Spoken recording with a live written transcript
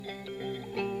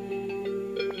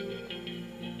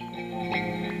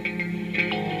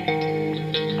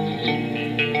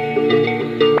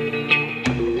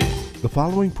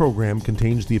following program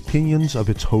contains the opinions of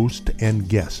its host and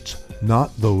guests,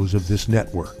 not those of this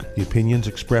network. The opinions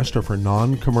expressed are for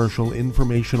non-commercial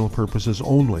informational purposes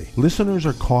only. Listeners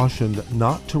are cautioned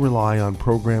not to rely on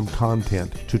program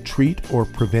content to treat or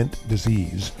prevent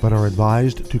disease, but are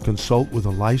advised to consult with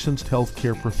a licensed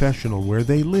healthcare professional where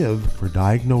they live for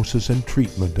diagnosis and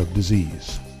treatment of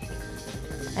disease.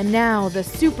 And now, the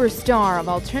superstar of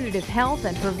alternative health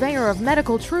and purveyor of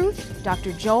medical truth,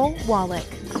 Dr. Joel Wallach.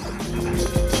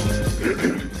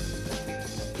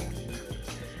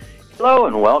 Hello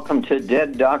and welcome to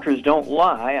Dead Doctors Don't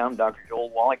Lie. I'm Dr. Joel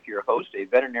Wallach, your host, a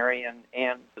veterinarian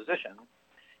and physician.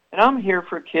 And I'm here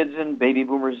for kids and baby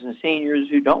boomers and seniors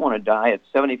who don't want to die at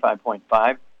 75.5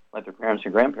 like their parents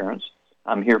and grandparents.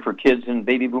 I'm here for kids and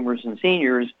baby boomers and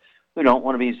seniors who don't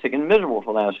want to be sick and miserable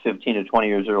for the last 15 to 20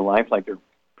 years of their life like their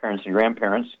parents and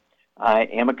grandparents. I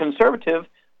am a conservative.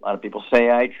 A lot of people say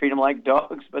I treat them like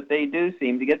dogs, but they do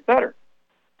seem to get better.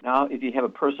 Now, if you have a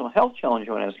personal health challenge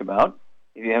you want to ask about,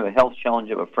 if you have a health challenge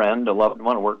of a friend, a loved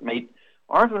one, a workmate,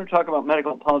 or if you want to talk about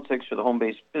medical politics or the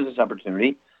home-based business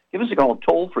opportunity, give us a call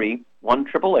toll-free,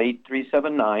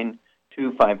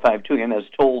 1-888-379-2552. Again, that's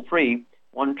toll-free,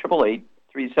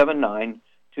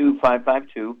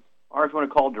 1-888-379-2552. Or if you want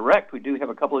to call direct, we do have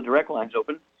a couple of direct lines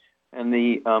open. And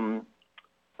the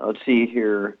let's see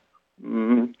here,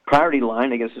 priority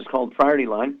line, I guess it's called priority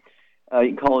line. You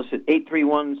can call us at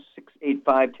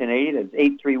 831-685-1080. That's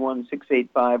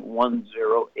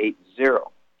 831-685-1080.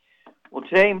 Well,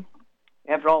 today,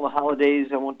 after all the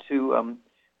holidays, I want to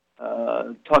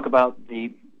talk about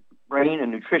the brain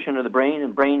and nutrition of the brain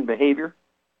and brain behavior.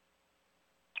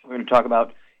 We're going to talk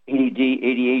about ADD,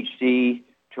 ADHD,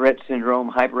 Tourette syndrome,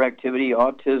 hyperactivity,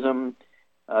 autism,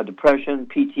 depression,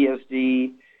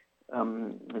 PTSD,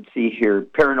 let's see here,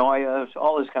 paranoia,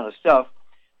 all this kind of stuff.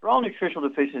 They're all nutritional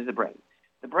deficiencies of the brain.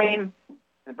 The brain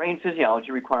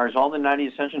physiology requires all the 90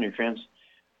 essential nutrients,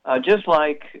 just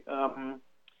like the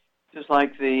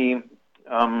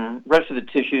rest of the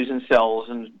tissues and cells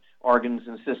and organs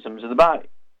and systems of the body.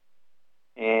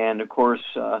 And of course,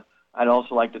 I'd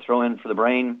also like to throw in for the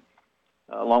brain,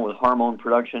 along with hormone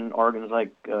production, organs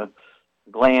like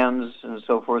glands and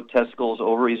so forth, testicles,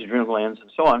 ovaries, adrenal glands,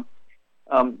 and so on,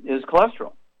 is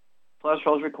cholesterol.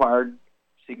 Cholesterol is required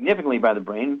significantly by the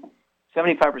brain.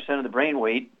 75% of the brain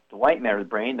weight, the white matter of the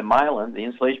brain, the myelin, the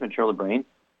insulation material of the brain,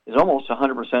 is almost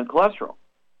 100% cholesterol.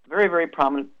 Very, very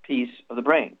prominent piece of the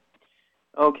brain.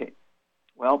 Okay,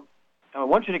 well, I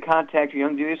want you to contact your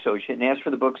young duty associate and ask for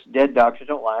the books Dead Doctors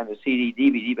Don't Lie and the CD,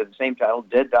 DVD, by the same title,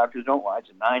 Dead Doctors Don't Lie. It's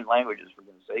in 9 languages, for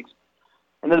goodness sakes.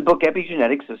 And then the book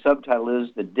Epigenetics, the subtitle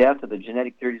is The Death of the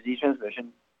Genetic Theory of Disease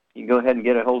Transmission. You can go ahead and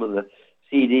get a hold of the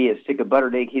CD, A Stick of Butter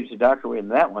a Day Keeps the Doctor Away, in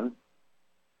that one.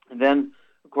 And then,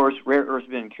 of course, Rare Earths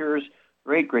and Cures,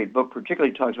 great, great book,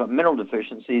 particularly talks about mineral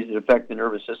deficiencies that affect the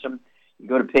nervous system. You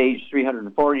go to page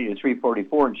 340 to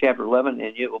 344 in chapter 11,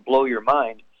 and it will blow your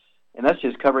mind. And that's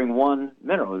just covering one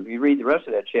mineral. If you read the rest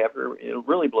of that chapter, it'll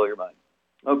really blow your mind.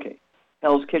 Okay.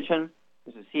 Hell's Kitchen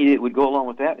is a CD that would go along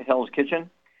with that, Hell's Kitchen.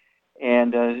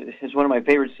 And it's one of my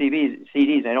favorite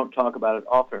CDs. I don't talk about it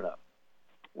often enough.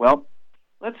 Well,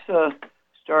 let's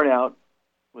start out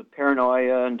with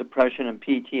paranoia and depression and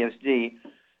PTSD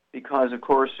because, of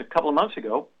course, a couple of months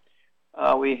ago,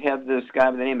 we had this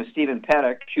guy by the name of Stephen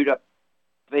Paddock shoot up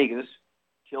Vegas,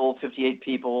 kill 58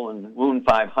 people and wound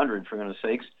 500, for goodness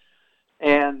sakes.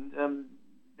 And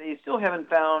they still haven't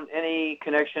found any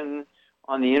connection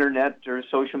on the internet or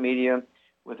social media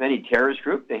with any terrorist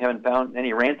group. They haven't found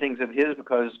any rantings of his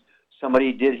because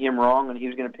somebody did him wrong and he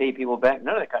was going to pay people back,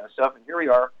 none of that kind of stuff. And here we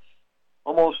are,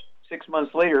 almost 6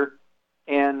 months later,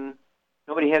 and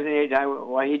nobody has any idea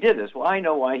why he did this. Well, I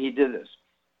know why he did this.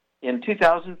 In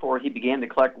 2004, he began to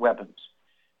collect weapons,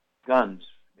 guns,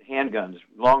 handguns,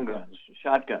 long guns,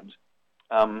 shotguns,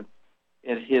 at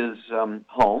his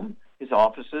home, his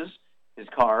offices, his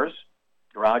cars,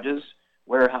 garages,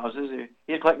 warehouses.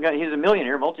 He's collecting guns. He's a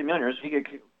millionaire, multimillionaire, so he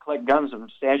could collect guns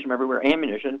and stash them everywhere,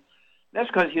 ammunition. That's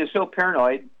because he was so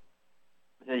paranoid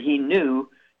that he knew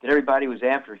that everybody was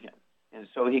after him. And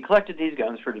so he collected these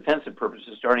guns for defensive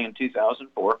purposes starting in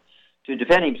 2004 to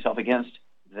defend himself against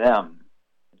them.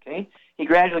 Okay? He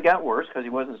gradually got worse because he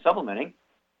wasn't supplementing.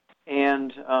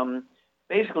 And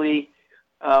basically,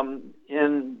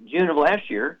 in June of last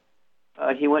year,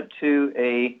 he went to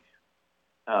a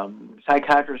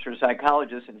psychiatrist or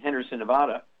psychologist in Henderson,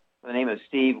 Nevada, by the name of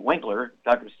Steve Winkler,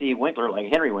 Dr. Steve Winkler,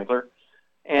 like Henry Winkler,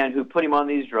 and who put him on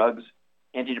these drugs,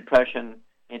 antidepressant,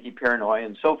 anti-paranoia,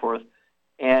 and so forth.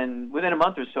 And within a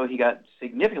month or so, he got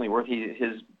significantly worse.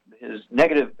 His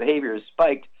negative behavior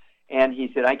spiked, and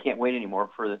he said, I can't wait anymore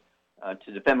to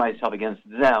defend myself against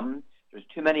them. There's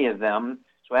too many of them,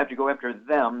 so I have to go after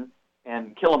them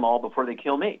and kill them all before they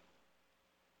kill me.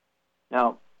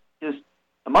 Now, just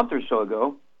a month or so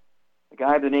ago, a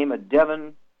guy by the name of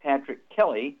Devin Patrick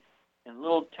Kelly in a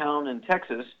little town in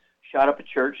Texas shot up a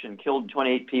church and killed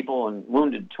 28 people and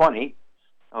wounded 20.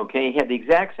 Okay, he had the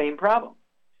exact same problem.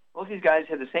 Both these guys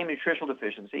had the same nutritional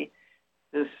deficiency.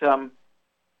 This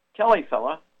Kelly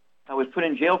fella was put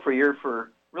in jail for a year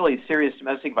for really serious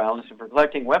domestic violence and for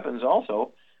collecting weapons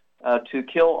also to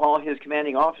kill all his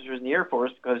commanding officers in the Air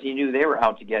Force because he knew they were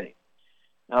out to get him.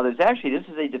 Now, this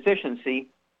is a deficiency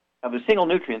of a single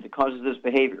nutrient that causes this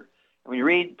behavior. And when you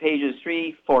read pages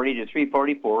 340 to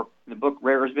 344 in the book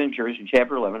Rare Earths Ventures in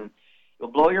Chapter 11,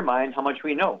 it'll blow your mind how much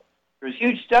we know. There's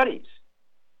huge studies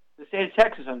in the state of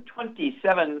Texas on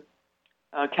 27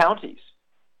 counties.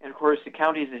 And, of course, the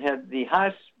counties that had the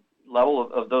highest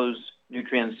level of those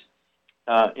nutrients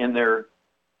in their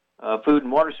food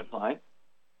and water supply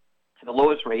had the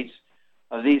lowest rates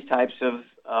of these types of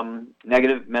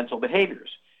negative mental behaviors.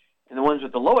 And the ones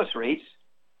with the lowest rates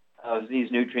of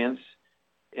these nutrients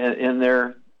in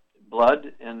their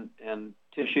blood and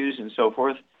tissues and so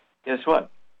forth, guess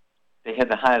what? They had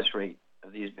the highest rate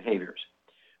of these behaviors.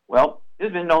 Well, this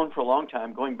has been known for a long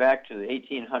time. Going back to the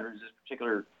 1800s, this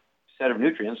particular set of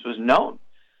nutrients was known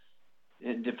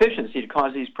in deficiency to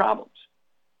cause these problems.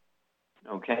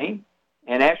 Okay?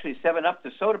 And actually, 7-Up,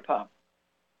 the soda pop,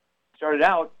 started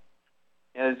out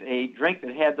as a drink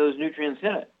that had those nutrients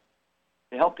in it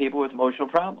to help people with emotional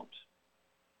problems.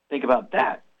 Think about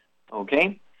that.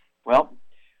 Okay? Well,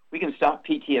 we can stop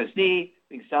PTSD,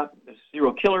 we can stop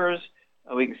serial killers,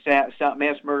 we can stop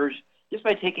mass murders just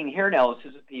by taking hair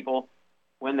analysis of people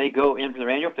when they go in for their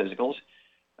annual physicals.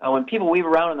 When people weave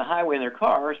around on the highway in their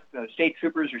cars, state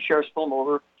troopers or sheriffs pull them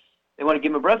over, they want to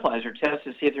give them a breathalyzer test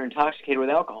to see if they're intoxicated with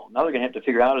alcohol. Now they're going to have to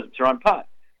figure out if they're on pot.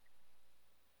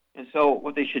 And so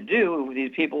what they should do with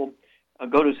these people,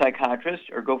 go to a psychiatrist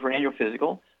or go for an annual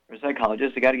physical or a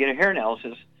psychologist. They got to get a hair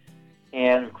analysis.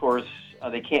 And, of course,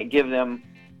 they can't give them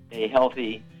a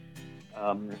healthy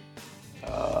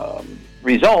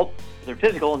result of their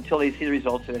physical until they see the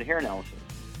results of that hair analysis.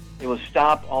 It will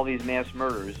stop all these mass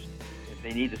murders. If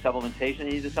they need the supplementation,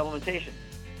 they need the supplementation.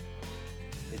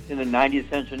 It's in the 90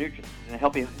 essential nutrients. It's in a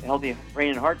healthy brain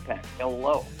and heart pack.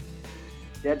 Hello.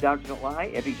 Dead Doctors Don't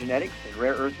Lie, Epigenetics, and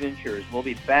Rare Earth Ventures. We'll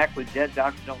be back with Dead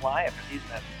Doctors Don't Lie after these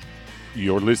messages.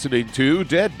 You're listening to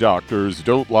Dead Doctors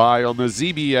Don't Lie on the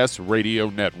ZBS Radio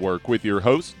Network with your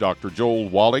host, Dr. Joel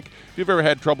Wallach. If you've ever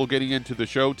had trouble getting into the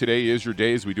show, today is your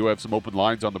day, as we do have some open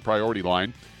lines on the priority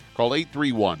line. Call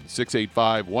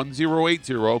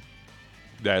 831-685-1080.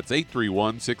 That's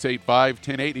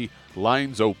 831-685-1080.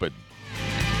 Lines open.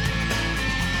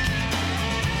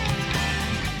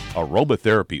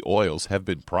 Aromatherapy oils have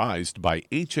been prized by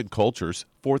ancient cultures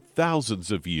for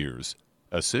thousands of years.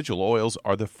 Essential oils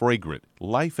are the fragrant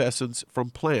life essence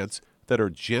from plants that are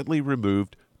gently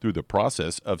removed through the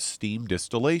process of steam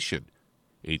distillation.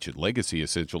 Ancient Legacy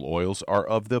essential oils are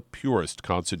of the purest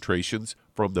concentrations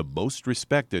from the most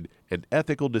respected and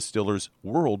ethical distillers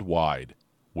worldwide,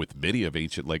 with many of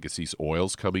Ancient Legacy's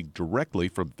oils coming directly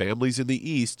from families in the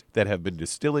East that have been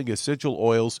distilling essential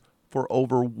oils for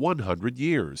over 100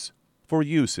 years, for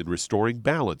use in restoring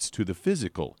balance to the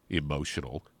physical,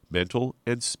 emotional, mental,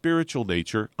 and spiritual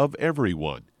nature of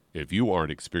everyone. If you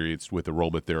aren't experienced with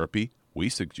aromatherapy, we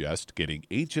suggest getting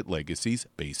Ancient Legacy's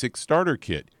Basic Starter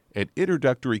Kit, an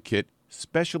introductory kit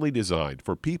specially designed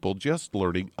for people just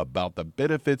learning about the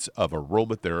benefits of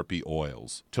aromatherapy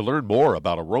oils. To learn more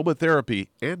about aromatherapy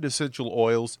and essential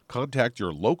oils, contact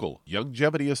your local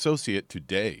Longevity associate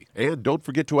today. And don't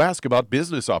forget to ask about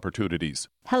business opportunities.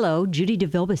 Hello, Judy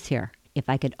DeVilbiss here. If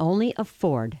I could only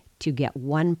afford to get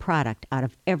one product out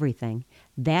of everything,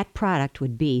 that product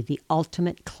would be the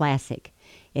Ultimate Classic.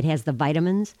 It has the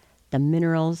vitamins, the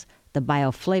minerals, the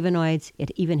bioflavonoids.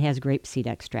 It even has grapeseed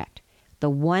extract. The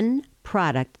one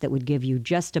product that would give you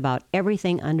just about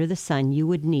everything under the sun you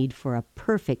would need for a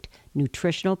perfect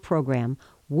nutritional program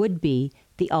would be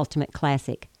the Ultimate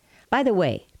Classic. By the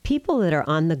way, people that are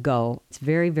on the go, it's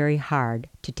very, very hard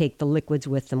to take the liquids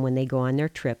with them when they go on their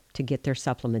trip to get their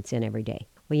supplements in every day.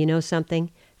 Well, you know something?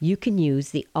 You can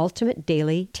use the Ultimate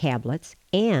Daily tablets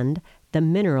and the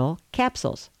mineral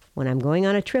capsules. When I'm going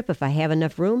on a trip, if I have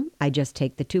enough room, I just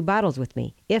take the 2 bottles with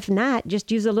me. If not, just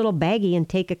use a little baggie and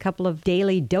take a couple of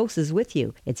daily doses with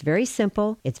you. It's very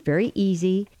simple. It's very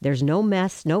easy. There's no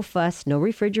mess, no fuss, no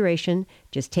refrigeration.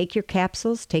 Just take your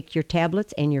capsules, take your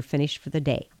tablets, and you're finished for the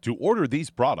day. To order these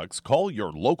products, call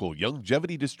your local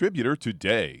Longevity distributor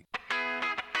today.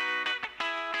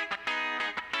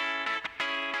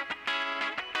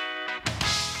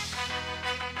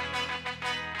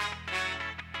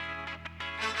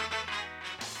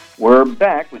 We're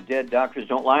back with Dead Doctors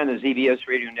Don't Lie on the ZBS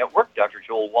Radio Network. Dr.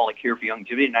 Joel Wallach here for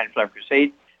Youngevity 95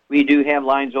 Crusade. We do have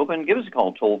lines open. Give us a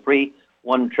call toll-free,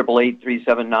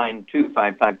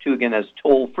 1-888-379-2552. Again, that's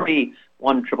toll-free,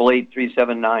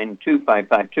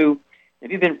 1-888-379-2552.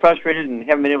 If you've been frustrated and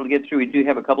haven't been able to get through, we do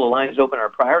have a couple of lines open, our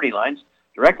priority lines,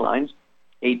 direct lines,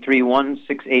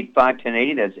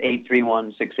 831-685-1080. That's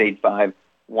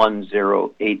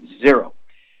 831-685-1080.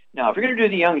 Now, if you're going to do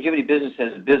the Youngevity business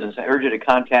as a business, I urge you to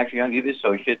contact your Youngevity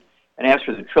associate and ask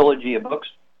for the trilogy of books,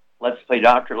 Let's Play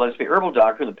Doctor, Let's Play Herbal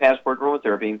Doctor, the Passport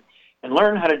Aromatherapy, and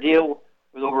learn how to deal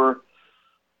with over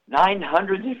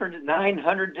 900 different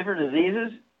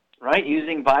diseases, right,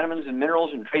 using vitamins and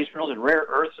minerals and trace minerals and rare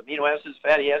earths, amino acids,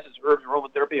 fatty acids, herbs, and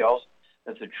aromatherapy oils.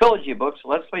 That's a trilogy of books,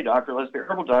 Let's Play Doctor, Let's Play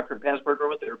Herbal Doctor, and Passport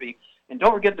Aromatherapy. And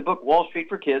don't forget the book Wall Street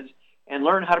for Kids, and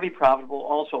learn how to be profitable.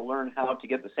 Also learn how to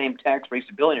get the same tax breaks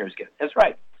that billionaires get. That's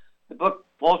right. The book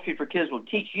Wall Street for Kids will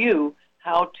teach you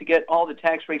how to get all the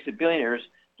tax breaks that billionaires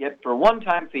get for a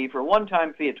one-time fee. For a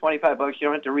one-time fee at $25, you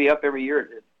don't have to re-up every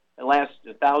year. It lasts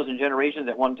 1,000 generations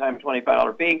at one-time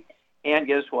 $25 fee. And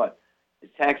guess what?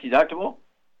 It's tax deductible,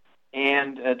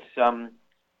 and it's you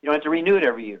don't have to renew it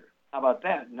every year. How about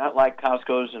that? Not like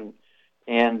Costco's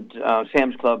and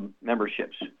Sam's Club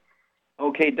memberships.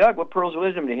 Okay, Doug, what pearls of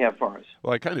wisdom do you have for us?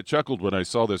 Well, I kind of chuckled when I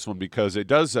saw this one because it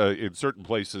does, in certain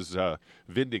places,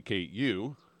 vindicate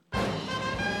you.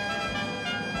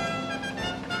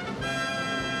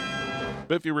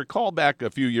 But if you recall back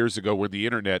a few years ago when the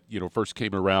internet, first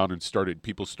came around and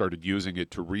people started using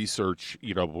it to research,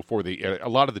 before a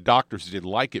lot of the doctors didn't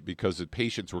like it because the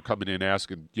patients were coming in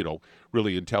asking,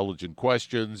 really intelligent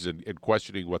questions and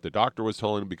questioning what the doctor was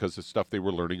telling them because of stuff they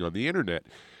were learning on the internet.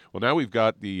 Well, now we've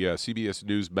got the CBS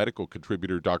News medical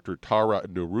contributor, Dr. Tara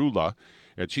Narula,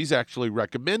 and she's actually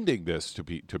recommending this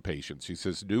to patients. She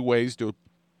says new ways to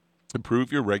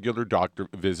improve your regular doctor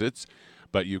visits,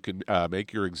 but you can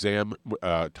make your exam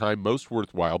time most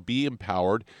worthwhile, be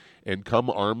empowered, and come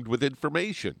armed with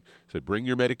information. So bring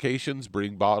your medications,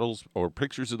 bring bottles or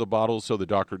pictures of the bottles so the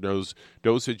doctor knows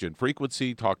dosage and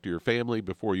frequency. Talk to your family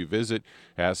before you visit.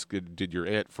 Ask, did your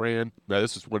Aunt Fran, now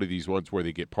this is one of these ones where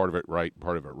they get part of it right,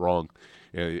 part of it wrong.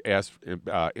 Ask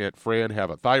Aunt Fran have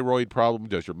a thyroid problem?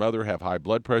 Does your mother have high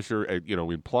blood pressure?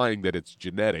 Implying that it's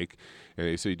genetic. And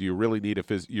they say, do you really need a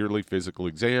yearly physical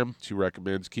exam? She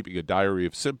recommends keeping a diary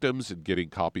of symptoms and getting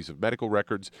copies of medical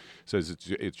records. Says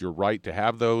it's your right to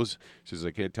have those. She says,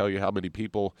 I can't tell you how many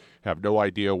people have no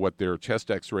idea what their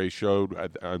chest x-ray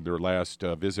showed on their last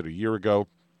visit a year ago,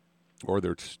 or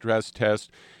their stress test.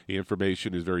 The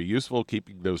information is very useful.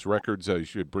 Keeping those records, you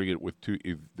should bring it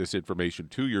this information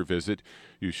to your visit.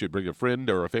 You should bring a friend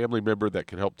or a family member that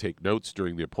can help take notes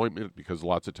during the appointment, because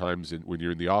lots of times when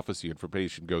you're in the office, the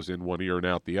information goes in one ear and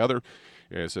out the other.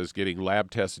 And it says getting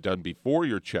lab tests done before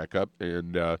your checkup,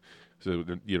 and so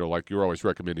like you're always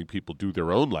recommending people do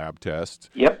their own lab tests.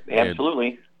 Yep, absolutely.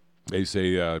 And they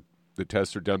say the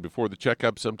tests are done before the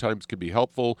checkup sometimes can be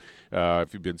helpful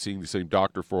if you've been seeing the same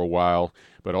doctor for a while,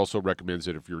 but also recommends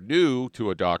that if you're new to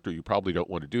a doctor, you probably don't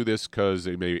want to do this because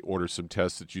they may order some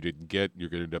tests that you didn't get. You're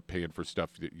going to end up paying for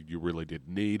stuff that you really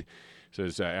didn't need. It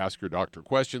says ask your doctor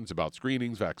questions about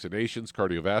screenings, vaccinations,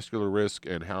 cardiovascular risk,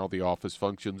 and how the office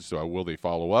functions. So will they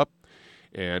follow up?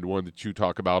 And one that you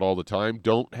talk about all the time,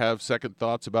 don't have second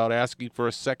thoughts about asking for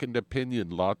a second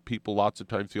opinion. People lots of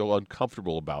times feel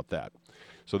uncomfortable about that.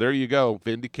 So there you go.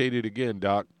 Vindicated again,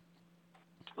 Doc.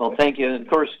 Well, thank you. And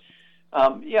of course,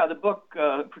 the book,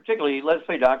 particularly Let's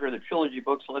Play Doctor, the trilogy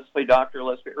books, Let's Play Doctor,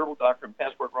 Let's Play Herbal Doctor, and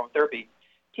Passport Aromatherapy,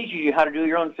 teaches you how to do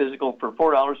your own physical for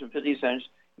 $4.50. You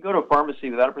go to a pharmacy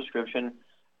without a prescription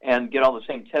and get all the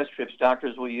same test strips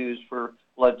doctors will use for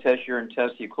blood tests, urine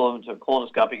tests, the equivalent to a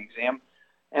colonoscopic exam,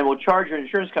 and will charge your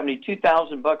insurance company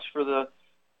 $2,000 for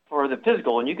the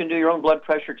physical. And you can do your own blood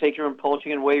pressure, take your own pulse,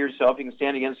 you can weigh yourself, you can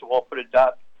stand against the wall, put a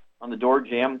dot on the door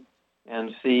jamb,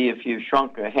 and see if you've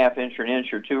shrunk a half inch or an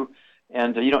inch or two.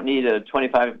 And you don't need a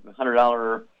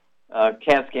 $2,500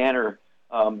 CAT scan or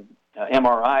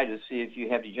MRI to see if you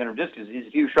have degenerative disc disease.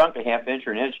 If you've shrunk a half inch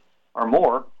or an inch or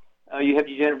more, you have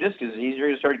degenerative disc disease. You're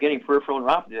going to start getting peripheral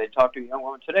neuropathy. I talked to a young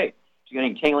woman today. She's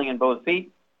getting tingling in both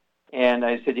feet. And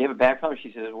I said, do you have a back problem?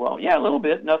 She says, well, yeah, a little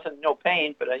bit. Nothing, no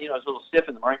pain, but, it's a little stiff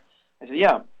in the morning. I said,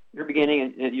 yeah, you're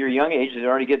beginning at your young age to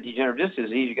already get degenerative disc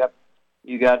disease.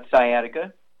 You got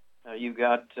sciatica. You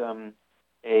got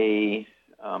a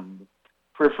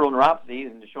peripheral neuropathy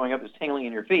and showing up as tingling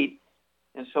in your feet.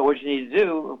 And so what you need to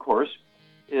do, of course,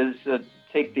 is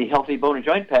take the Healthy Bone and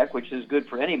Joint Pack, which is good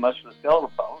for any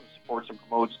musculoskeletal problem. It supports and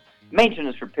promotes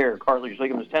maintenance, repair, cartilage,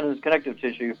 ligaments, tendons, connective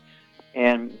tissue,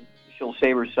 and she'll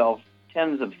save herself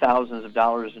tens of thousands of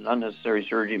dollars in unnecessary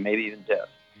surgery, maybe even death.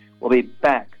 We'll be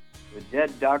back with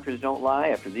Dead Doctors Don't Lie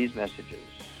after these messages.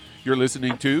 You're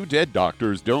listening to Dead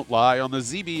Doctors Don't Lie on the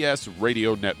ZBS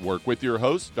Radio Network with your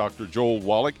host, Dr. Joel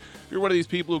Wallach. If you're one of these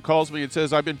people who calls me and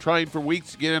says, I've been trying for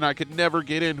weeks to get in, I could never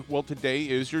get in, well, today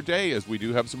is your day, as we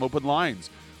do have some open lines.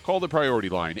 Call the priority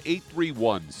line,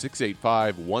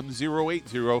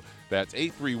 831-685-1080. That's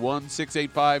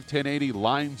 831-685-1080.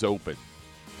 Lines open.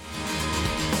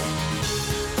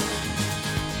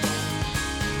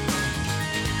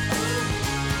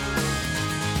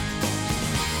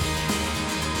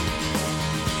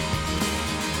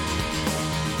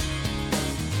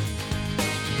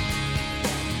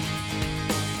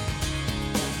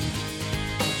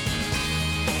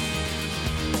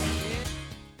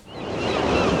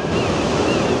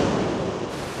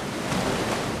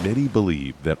 Many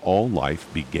believe that all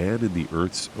life began in the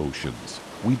Earth's oceans.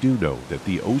 We do know that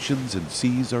the oceans and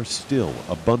seas are still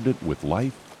abundant with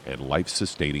life and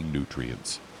life-sustaining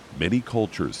nutrients. Many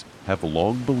cultures have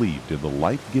long believed in the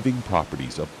life-giving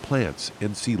properties of plants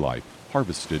and sea life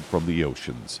harvested from the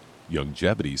oceans.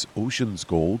 Youngevity's Ocean's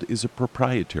Gold is a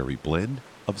proprietary blend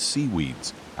of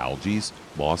seaweeds, algae,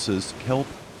 mosses, kelp,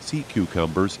 sea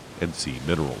cucumbers, and sea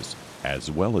minerals, as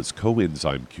well as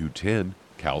coenzyme Q10,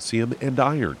 calcium, and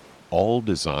iron, all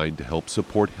designed to help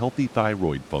support healthy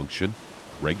thyroid function,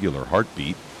 regular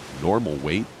heartbeat, normal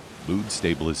weight, mood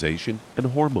stabilization, and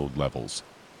hormone levels.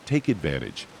 Take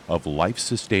advantage of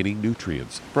life-sustaining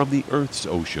nutrients from the Earth's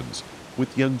oceans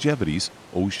with Youngevity's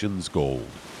Ocean's Gold.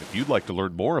 If you'd like to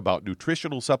learn more about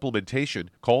nutritional supplementation,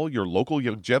 call your local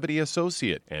Youngevity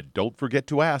associate, and don't forget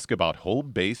to ask about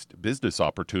home-based business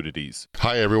opportunities.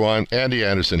 Hi everyone, Andy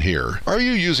Anderson here. Are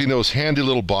you using those handy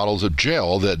little bottles of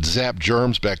gel that zap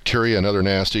germs, bacteria, and other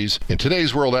nasties? In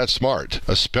today's world, that's smart,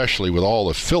 especially with all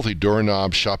the filthy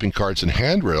doorknobs, shopping carts, and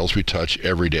handrails we touch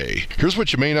every day. Here's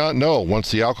what you may not know. Once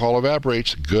the alcohol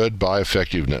evaporates, goodbye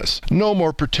effectiveness. No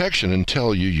more protection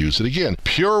until you use it again.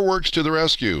 PureWorks to the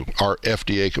rescue. Our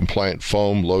FDA-compliant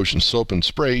foam, lotion, soap, and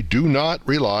spray do not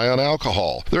rely on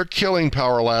alcohol. Their killing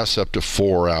power lasts up to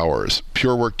 4 hours.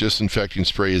 PureWorks disinfecting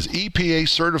spray is EPA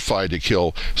certified to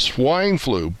kill swine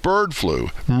flu, bird flu,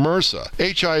 MRSA,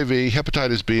 HIV,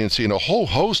 hepatitis B and C, and a whole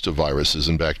host of viruses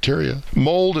and bacteria.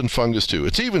 Mold and fungus too.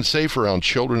 It's even safe around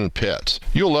children and pets.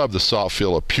 You'll love the soft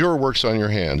feel of PureWorks on your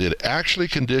hand. It actually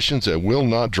conditions and will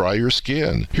not dry your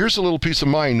skin. Here's a little peace of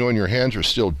mind knowing your hands are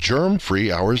still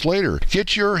germ-free hours later.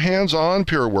 Get your hands on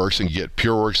PureWorks and get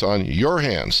PureWorks on your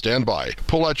hands. Stand by.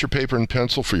 Pull out your paper and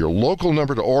pencil for your local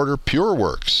number to order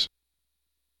PureWorks.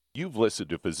 You've listened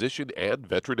to physician and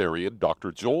veterinarian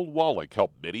Dr. Joel Wallach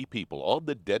help many people on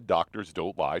the Dead Doctors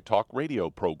Don't Lie talk radio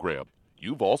program.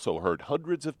 You've also heard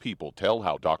hundreds of people tell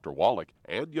how Dr. Wallach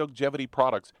and Youngevity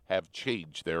products have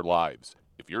changed their lives.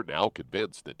 If you're now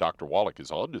convinced that Dr. Wallach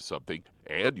is onto something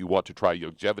and you want to try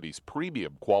Youngevity's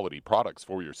premium quality products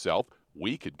for yourself,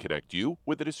 we can connect you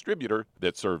with a distributor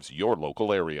that serves your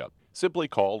local area. Simply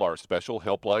call our special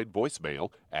helpline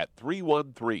voicemail at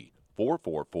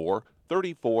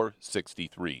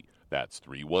 313-444-3463. That's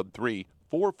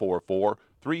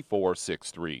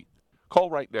 313-444-3463. Call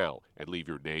right now and leave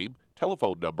your name,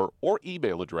 telephone number, or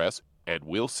email address, and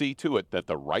we'll see to it that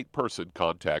the right person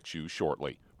contacts you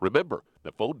shortly. Remember,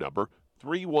 the phone number,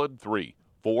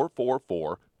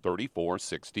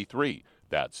 313-444-3463.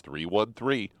 That's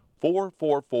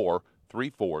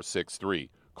 313-444-3463.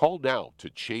 Call now to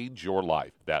change your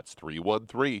life. That's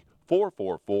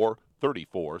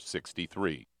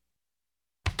 313-444-3463.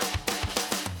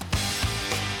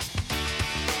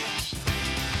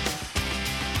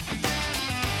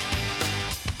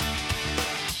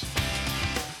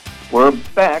 We're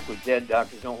back with Dead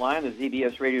Doctors Don't Lie on the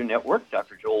ZBS Radio Network.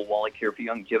 Dr. Joel Wallach here for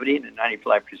Youngevity and the 90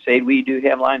 Life Crusade. We do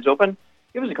have lines open.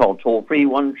 Give us a call, toll-free,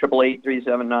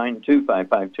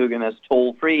 1-888-379-2552. Again, that's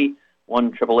toll-free,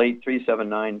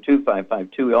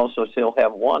 1-888-379-2552. We also still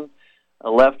have one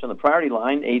left on the priority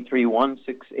line,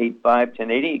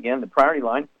 831-685-1080. Again, the priority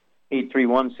line,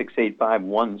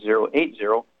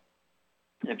 831-685-1080.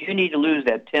 If you need to lose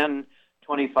that 10,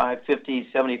 25, 50,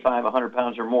 75, 100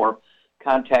 pounds or more,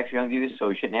 contact your Youngevity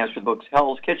associate and ask for the book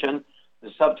Hell's Kitchen.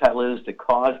 The subtitle is The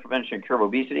Cause, Prevention, and Cure of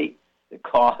Obesity. The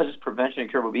Cause, Prevention, and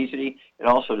Cure of Obesity. It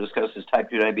also discusses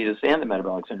type 2 diabetes and the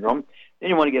metabolic syndrome. Then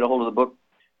you want to get a hold of the book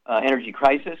Energy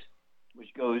Crisis,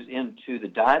 which goes into the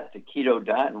diet, the keto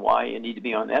diet, and why you need to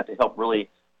be on that to help really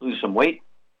lose some weight.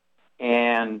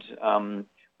 And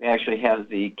we actually have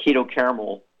the keto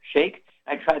caramel shake.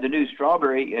 I tried the new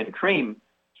strawberry and cream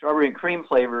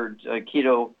flavored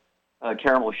keto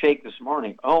caramel shake this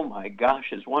morning. Oh my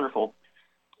gosh, it's wonderful.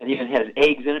 And even has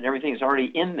eggs in it and everything is already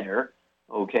in there.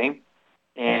 Okay,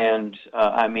 and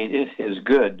I mean, it is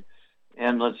good.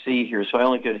 And let's see here. So I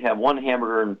only could have 1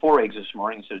 hamburger and 4 eggs this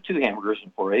morning instead of 2 hamburgers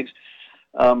and 4 eggs.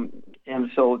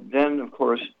 And so then, of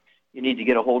course, you need to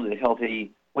get a hold of the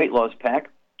Healthy Weight Loss Pack,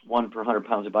 1 per 100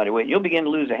 pounds of body weight. You'll begin to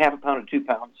lose a half a pound to 2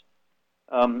 pounds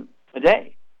a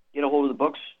day. Get a hold of the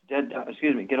books. Get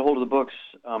a hold of the books.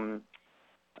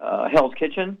 Hell's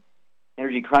Kitchen,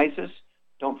 Energy Crisis.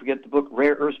 Don't forget the book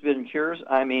Rare Earths Forbidden Cures.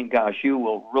 I mean, gosh, you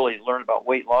will really learn about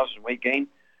weight loss and weight gain.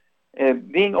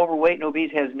 Being overweight and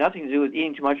obese has nothing to do with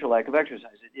eating too much or lack of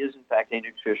exercise. It is, in fact, a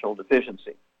nutritional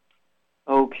deficiency.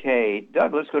 Okay,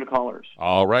 Doug, let's go to callers.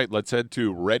 All right, let's head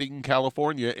to Redding,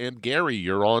 California. And Gary,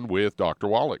 you're on with Dr.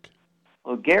 Wallach.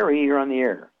 Well, Gary, you're on the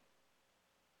air.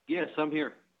 Yes, I'm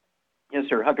here. Yes,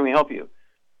 sir. How can we help you?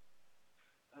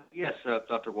 Yes,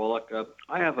 Dr. Wallach.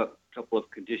 I have a couple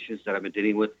of conditions that I've been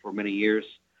dealing with for many years.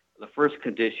 The first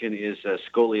condition is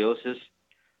scoliosis.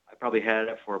 I probably had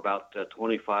it for about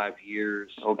 25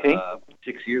 years,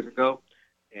 6 years ago.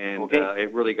 And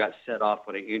it really got set off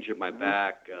when I injured my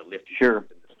back, lifting in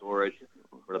the storage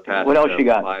for the past what else you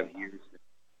got? 5 years.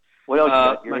 What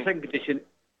else you got,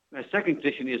 my second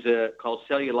condition is called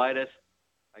cellulitis.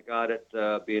 I got it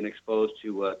being exposed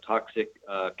to toxic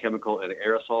chemical in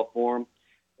aerosol form,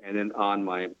 and then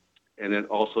I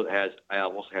also have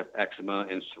eczema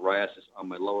and psoriasis on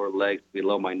my lower legs,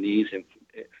 below my knees, and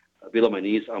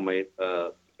on my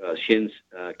shins,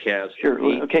 calves. Sure.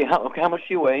 Okay. How much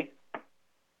do you weigh?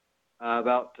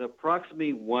 About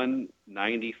approximately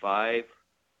 195.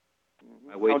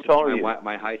 How tall are you?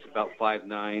 My height's about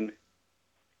 5'9".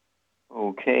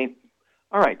 Okay.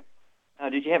 All right.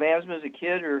 Did you have asthma as a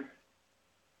kid, or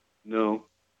no?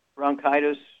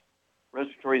 Bronchitis,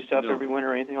 respiratory stuff every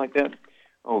winter, or anything like that?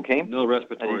 Okay. No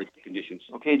respiratory conditions.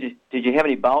 Okay. Did you have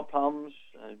any bowel problems?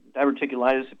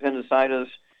 Diverticulitis, appendicitis?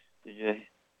 Did you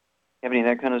have any of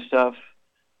that kind of stuff?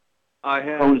 I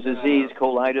had Crohn's disease,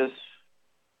 colitis.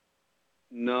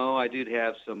 No, I did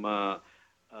have some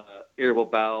irritable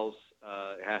bowels.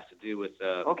 It has to do with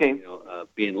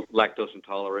being lactose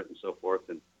intolerant and so forth.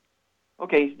 And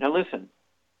okay, now listen.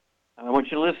 I want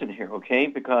you to listen here, okay?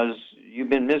 Because you've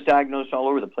been misdiagnosed all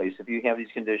over the place if you have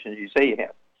these conditions you say you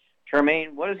have.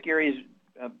 Charmaine, what is Gary's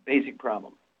basic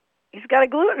problem? He's got a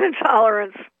gluten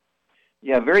intolerance.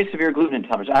 Yeah, very severe gluten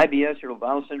intolerance. IBS, irritable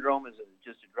bowel syndrome, is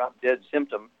just a drop-dead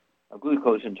symptom of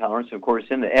glucose intolerance. Of course,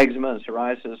 in the eczema and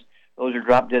psoriasis, those are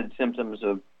drop-dead symptoms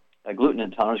of gluten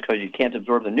intolerance because you can't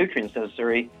absorb the nutrients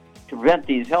necessary to prevent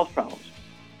these health problems.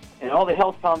 And all the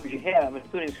health problems you have,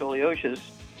 including scoliosis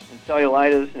and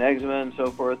cellulitis and eczema and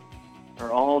so forth,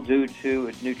 are all due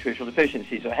to nutritional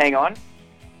deficiency. So hang on,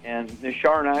 and Ms.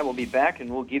 Shar and I will be back, and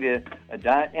we'll give you a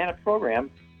diet and a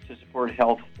program to support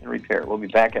health and repair. We'll be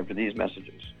back after these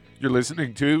messages. You're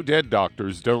listening to Dead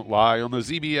Doctors Don't Lie on the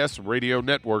ZBS Radio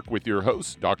Network with your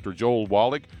host, Dr. Joel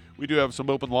Wallach. We do have some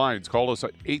open lines. Call us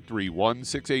at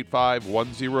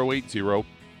 831-685-1080.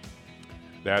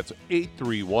 That's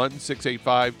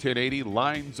 831-685-1080.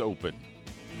 Lines open.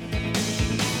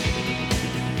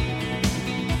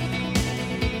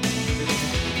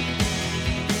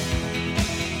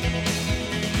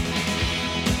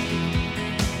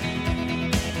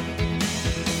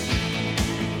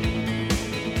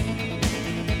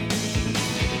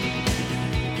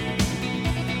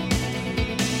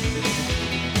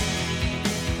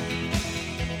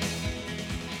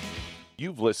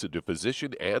 You've listened to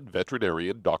physician and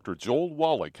veterinarian Dr. Joel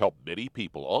Wallach help many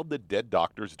people on the Dead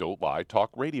Doctors Don't Lie talk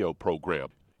radio program.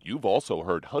 You've also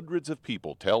heard hundreds of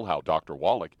people tell how Dr.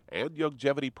 Wallach and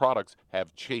Youngevity products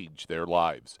have changed their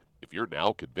lives. If you're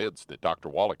now convinced that Dr.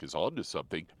 Wallach is onto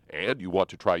something and you want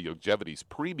to try Youngevity's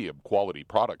premium quality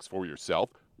products for yourself,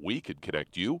 we can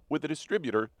connect you with a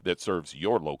distributor that serves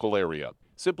your local area.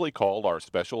 Simply call our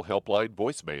special helpline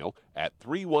voicemail at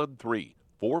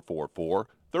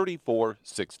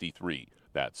 313-444-3463.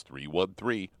 That's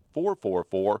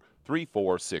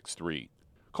 313-444-3463.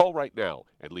 Call right now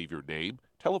and leave your name,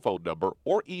 telephone number,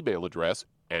 or email address,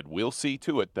 and we'll see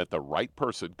to it that the right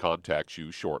person contacts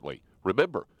you shortly.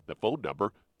 Remember, the phone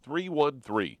number,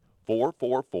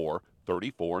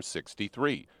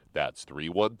 313-444-3463. That's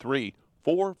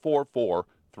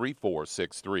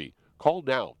 313-444-3463. Call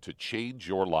now to change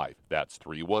your life. That's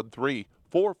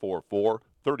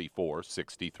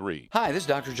 313-444-3463. Hi, this is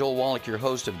Dr. Joel Wallach, your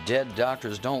host of Dead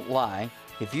Doctors Don't Lie.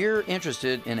 If you're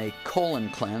interested in a colon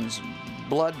cleanse,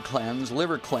 blood cleanse,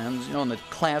 liver cleanse, in the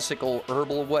classical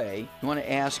herbal way, you want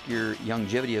to ask your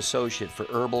Youngevity associate for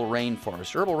Herbal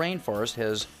Rainforest. Herbal Rainforest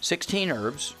has 16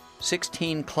 herbs,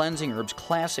 16 cleansing herbs,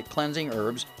 classic cleansing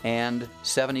herbs, and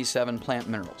 77 plant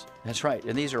minerals. That's right,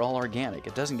 and these are all organic.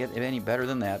 It doesn't get any better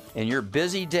than that. In your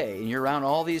busy day, and you're around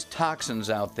all these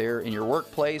toxins out there in your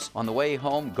workplace, on the way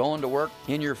home, going to work,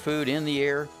 in your food, in the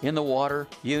air, in the water,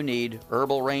 you need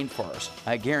Herbal Rainforest.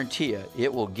 I guarantee you,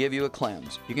 it will give you a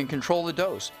cleanse. You can control the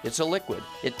dose. It's a liquid.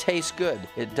 It tastes good.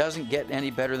 It doesn't get any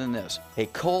better than this. A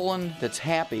colon that's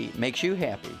happy makes you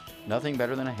happy. Nothing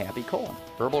better than a happy colon.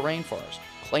 Herbal Rainforest.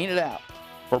 Clean it out.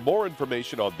 For more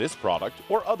information on this product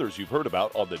or others you've heard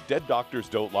about on the Dead Doctors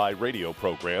Don't Lie radio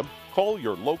program, call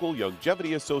your local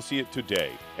Youngevity associate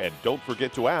today. And don't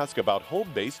forget to ask about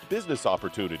home-based business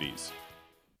opportunities.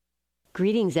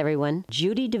 Greetings, everyone.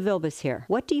 Judy DeVilbus here.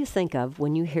 What do you think of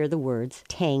when you hear the words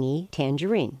tangy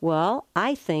tangerine? Well,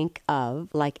 I think of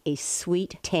like a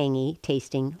sweet, tangy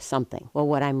tasting something. Well,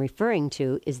 what I'm referring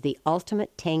to is the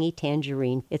Ultimate Tangy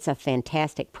Tangerine. It's a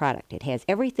fantastic product. It has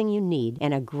everything you need,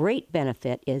 and a great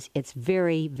benefit is it's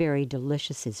very, very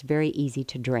delicious. It's very easy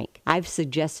to drink. I've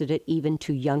suggested it even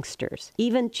to youngsters.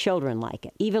 Even children like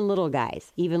it. Even little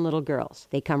guys. Even little girls.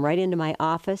 They come right into my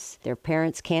office. Their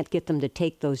parents can't get them to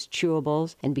take those chewables,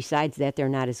 and besides that, they're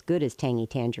not as good as Tangy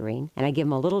Tangerine. And I give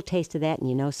them a little taste of that, and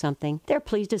you know something? They're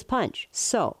pleased as punch.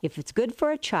 So, if it's good for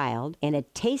a child and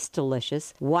it tastes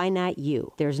delicious, why not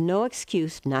you? There's no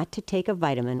excuse not to take a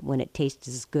vitamin when it tastes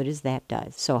as good as that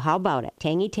does. So how about it?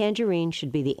 Tangy Tangerine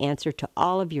should be the answer to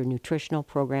all of your nutritional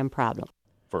program problems.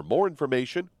 For more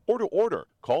information or to order,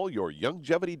 call your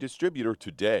Youngevity distributor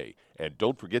today. And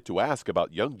don't forget to ask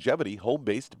about Youngevity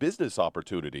home-based business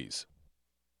opportunities.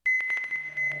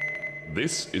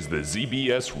 This is the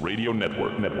ZBS Radio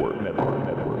Network.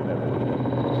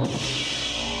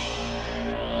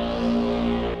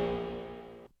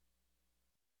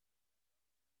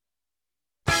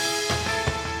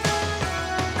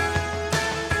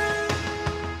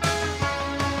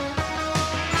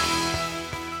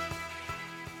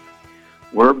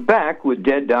 We're back with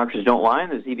Dead Doctors Don't Lie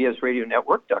on the ZBS Radio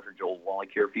Network. Dr. Joel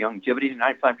Wallach here for Youngevity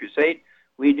 95 Crusade.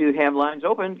 We do have lines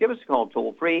open. Give us a call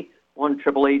toll-free,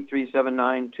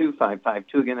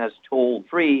 1-888-379-2552. Again, that's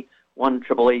toll-free,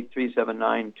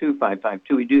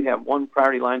 1-888-379-2552. We do have one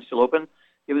priority line still open.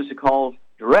 Give us a call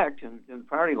direct, and the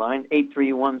priority line,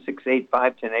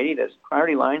 831-685-1080. That's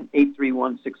priority line,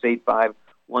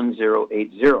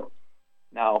 831-685-1080.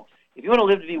 Now, if you want to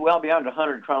live to be well beyond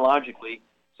 100 chronologically,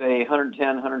 say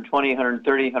 110, 120,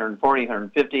 130, 140,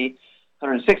 150,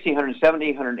 160,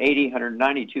 170, 180,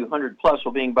 190, 200 plus,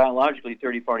 while being biologically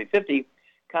 30, 40, 50,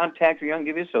 contact your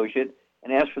Youngevity associate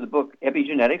and ask for the book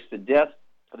Epigenetics, The Death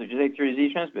of the Genetic Theory of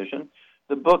Disease Transmission,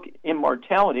 the book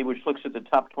Immortality, which looks at the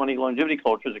top 20 longevity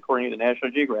cultures according to the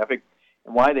National Geographic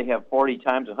and why they have 40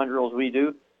 times 100-year-olds we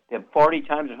do. They have 40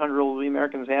 times 100-year-olds we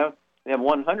Americans have. They have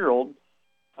 100-year-old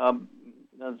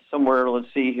somewhere,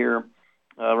 let's see here,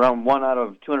 around 1 out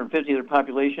of 250 of their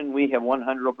population. We have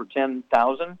 100 per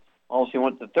 10,000. Also, you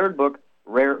want the third book,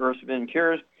 Rare Earths Forbidden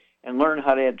Cures, and learn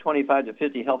how to add 25 to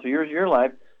 50 healthy years of your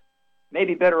life.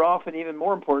 Maybe better off, and even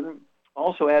more important,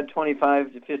 also add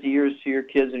 25 to 50 years to your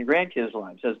kids' and grandkids'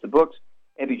 lives. That's the books,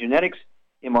 Epigenetics,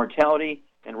 Immortality,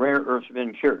 and Rare Earths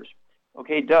Forbidden Cures.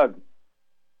 Okay, Doug,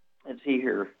 let's see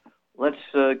here. Let's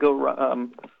go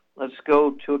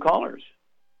to callers.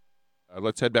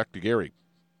 Let's head back to Gary.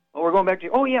 Oh, we're going back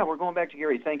to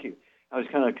Gary. Thank you. I was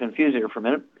kind of confused there for a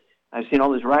minute. I've seen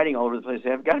all this writing all over the place.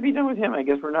 I've got to be done with him. I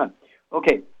guess we're not.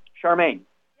 Okay, Charmaine.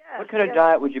 Yes, what kind of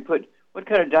diet would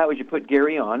you put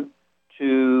Gary on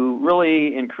to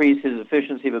really increase his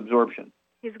efficiency of absorption?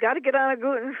 He's got to get on a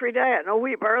gluten-free diet. No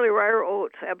wheat, barley, rye, or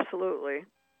oats. Absolutely.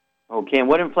 Okay, and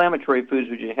what inflammatory foods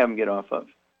would you have him get off of?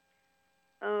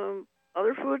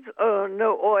 Other foods,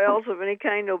 no oils of any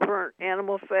kind, no burnt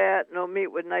animal fat, no meat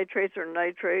with nitrates or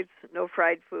nitrates, no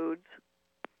fried foods.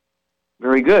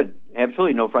 Very good.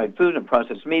 Absolutely. No fried food, no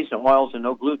processed meats, no oils, and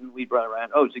no gluten, wheat, barley, rye,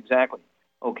 and oats. Exactly.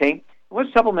 Okay. What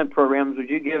supplement programs would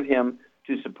you give him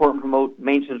to support and promote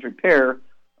maintenance repair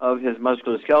of his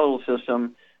musculoskeletal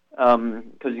system,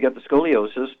 because you got the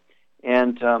scoliosis,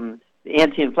 and the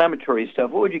anti-inflammatory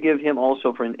stuff? What would you give him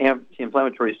also for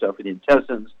anti-inflammatory stuff for the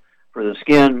intestines, for the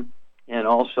skin, and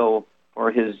also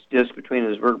for his disc between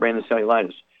his vertebrae and the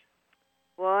cellulitis?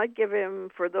 Well, I'd give him,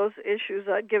 for those issues,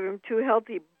 I'd give him 2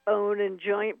 healthy bone and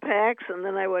joint packs, and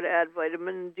then I would add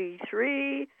vitamin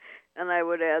D3, and I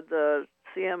would add the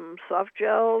CM soft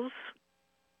gels,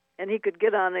 and he could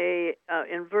get on a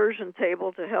inversion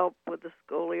table to help with the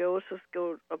scoliosis,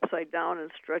 go upside down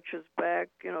and stretch his back,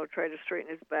 try to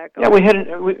straighten his back up. Yeah, we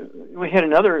had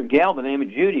another gal by the name of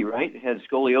Judy, right? Had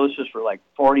scoliosis for like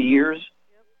 40 years.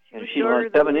 Yep. And she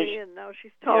lost 7 inches. And now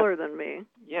she's taller than me.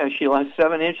 Yeah, she lost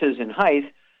 7 inches in height,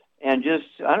 and just,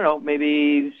 I don't know,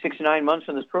 maybe 6 to 9 months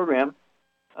in this program,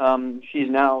 she's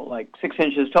now like 6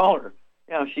 inches taller.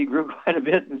 You know, she grew quite a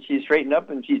bit, and she's straightened up,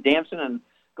 and she's dancing and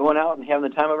going out and having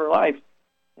the time of her life.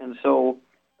 And so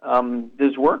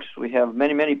this works. We have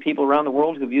many, many people around the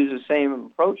world who've used the same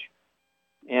approach.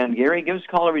 And Gary, give us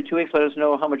a call every 2 weeks. Let us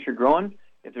know how much you're growing.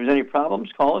 If there's any problems,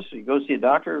 call us. You go see a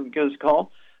doctor, give us a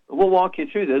call. But we'll walk you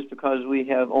through this because we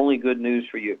have only good news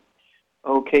for you.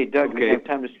 Okay, Doug, we have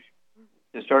time to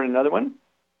start another one?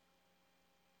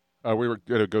 We were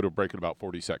going to go to break in about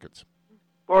 40 seconds.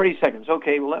 40 seconds.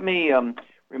 Okay, well, let me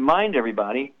remind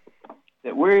everybody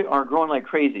that we are growing like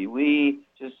crazy. We,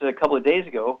 just a couple of days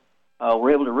ago,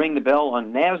 were able to ring the bell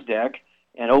on NASDAQ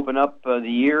and open up the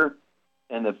year.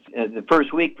 And the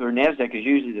first week for NASDAQ is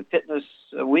usually the fitness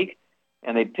week.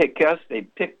 And they pick us. They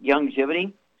picked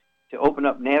Youngevity to open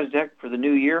up NASDAQ for the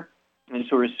new year. And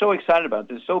so we're so excited about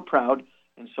this, so proud,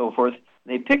 and so forth.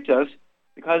 They picked us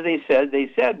because they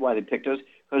said why they picked us,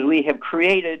 because we have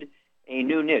created a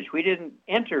new niche. We didn't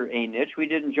enter a niche. We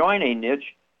didn't join a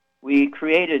niche. We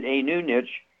created a new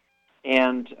niche,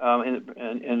 and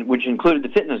which included the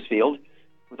fitness field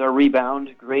with our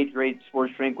Rebound, great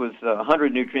sports drink with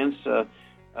 100 nutrients.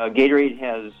 Gatorade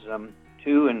has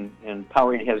 2, and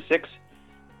Powerade has 6.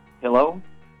 Hello?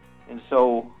 And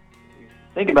so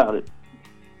think about it.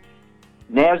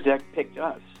 NASDAQ picked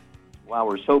us. Wow,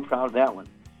 we're so proud of that one.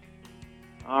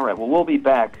 All right, well, we'll be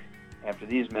back after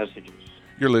these messages.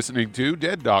 You're listening to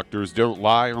Dead Doctors Don't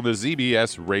Lie on the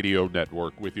ZBS Radio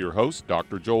Network with your host,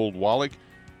 Dr. Joel Wallach.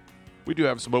 We do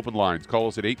have some open lines. Call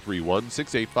us at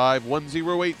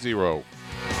 831-685-1080.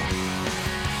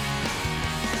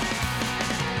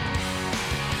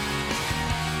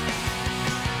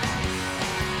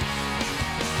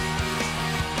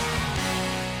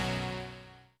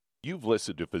 You've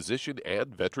listened to physician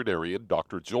and veterinarian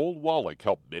Dr. Joel Wallach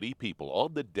help many people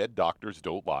on the Dead Doctors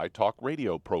Don't Lie talk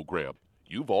radio program.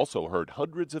 You've also heard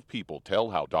hundreds of people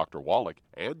tell how Dr. Wallach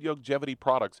and Youngevity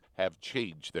products have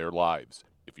changed their lives.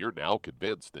 If you're now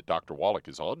convinced that Dr. Wallach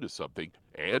is onto something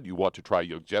and you want to try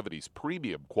Youngevity's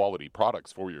premium quality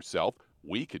products for yourself,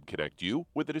 we can connect you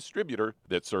with a distributor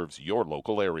that serves your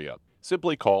local area.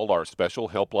 Simply call our special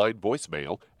helpline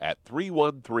voicemail at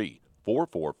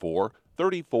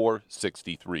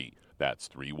 313-444-3463. That's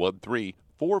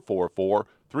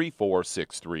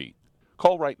 313-444-3463.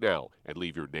 Call right now and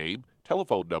leave your name,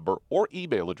 telephone number, or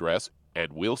email address,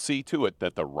 and we'll see to it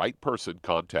that the right person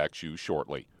contacts you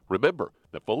shortly. Remember,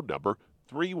 the phone number,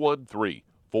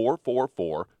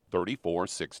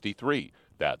 313-444-3463.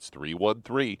 That's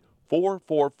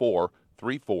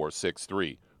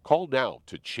 313-444-3463. Call now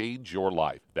to change your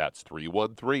life. That's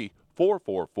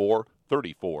 313-444-3463.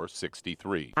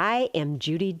 3463. I am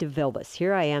Judy DeVilbus.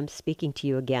 Here I am speaking to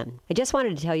you again. I just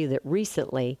wanted to tell you that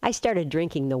recently I started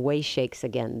drinking the Whey Shakes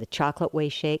again, the chocolate Whey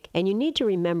Shake. And you need to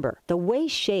remember, the Whey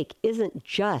Shake isn't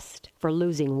just for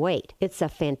losing weight. It's a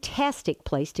fantastic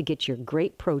place to get your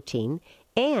great protein.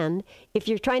 And if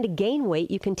you're trying to gain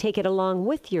weight, you can take it along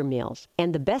with your meals.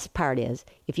 And the best part is,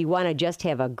 if you want to just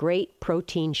have a great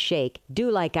protein shake,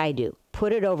 do like I do.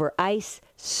 Put it over ice,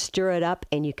 stir it up,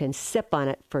 and you can sip on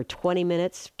it for 20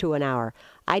 minutes to an hour.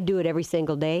 I do it every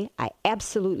single day. I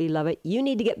absolutely love it. You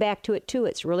need to get back to it too.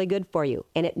 It's really good for you.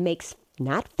 And it makes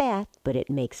not fat, but it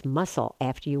makes muscle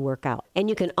after you work out. And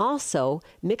you can also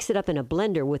mix it up in a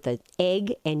blender with an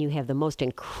egg, and you have the most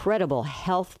incredible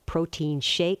health protein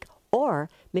shake. Or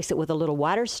mix it with a little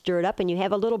water, stir it up, and you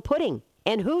have a little pudding.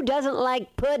 And who doesn't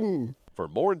like pudding? For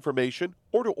more information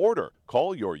or to order,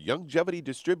 call your Youngevity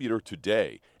distributor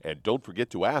today. And don't forget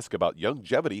to ask about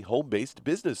Youngevity home-based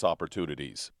business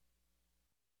opportunities.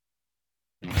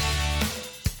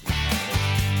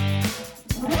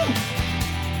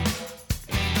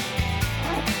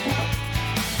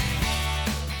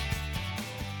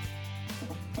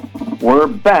 We're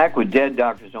back with Dead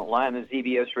Doctors Don't Lie on the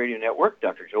ZBS Radio Network.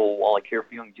 Dr. Joel Wallach here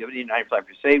for Youngevity 95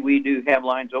 Crusade. We do have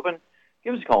lines open.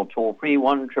 Give us a call, toll-free,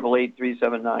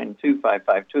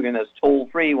 1-888-379-2552. Again, that's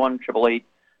toll-free,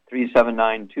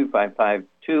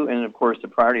 1-888-379-2552. And, of course, the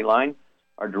priority line,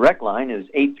 our direct line is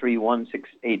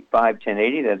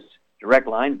 831-685-1080. That's direct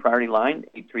line, priority line,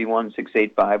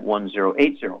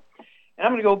 831-685-1080. And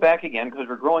I'm going to go back again because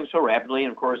we're growing so rapidly,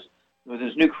 and, of course, with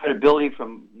this new credibility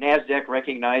from NASDAQ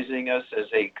recognizing us as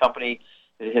a company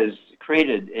that has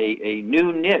created a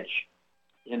new niche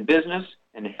in business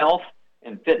and health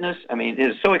and fitness. I mean,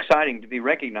 it is so exciting to be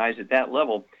recognized at that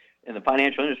level in the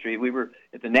financial industry. We were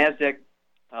at the NASDAQ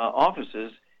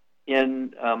offices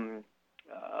in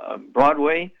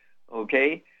Broadway,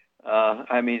 okay?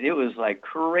 I mean, it was like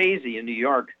crazy in New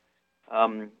York.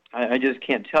 I just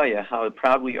can't tell you how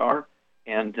proud we are,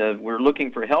 and we're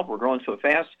looking for help. We're growing so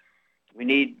fast. We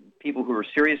need people who are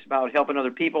serious about helping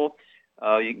other people.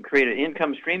 You can create an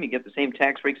income stream. You get the same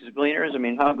tax breaks as billionaires. I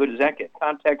mean, how good does that get?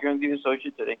 Contact your Young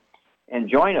Associate today and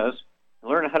join us.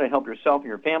 Learn how to help yourself and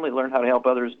your family. Learn how to help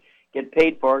others. Get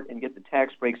paid for it and get the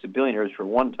tax breaks of billionaires for a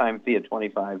one-time fee of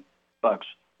 $25,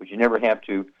 which you never have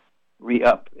to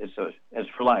re-up as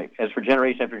for life, as for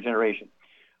generation after generation.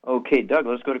 Okay, Doug,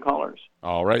 let's go to callers.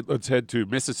 All right, let's head to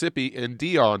Mississippi. And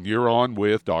Dion, you're on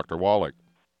with Dr. Wallach.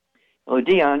 Hello,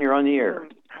 Dion, you're on the air.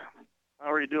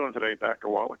 How are you doing today, Dr.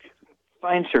 Wallach?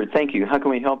 Fine, sir. Thank you. How can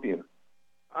we help you?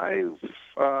 I've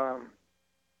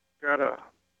got a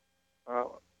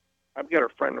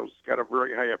friend who's got a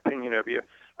very high opinion of you.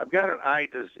 I've got an eye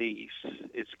disease.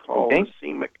 It's called the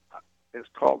ischemic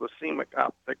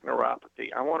optic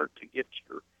neuropathy. I wanted to get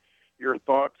your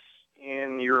thoughts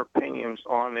and your opinions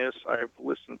on this. I've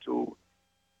listened to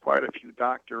quite a few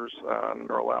doctors,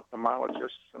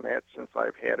 neuro-ophthalmologists, and that since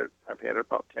I've had it. I've had it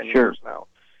about 10 years now.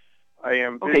 I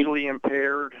am visually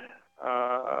impaired.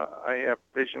 I have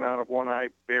vision out of one eye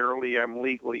barely. I'm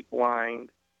legally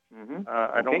blind. Mm-hmm.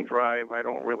 I don't drive. I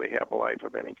don't really have a life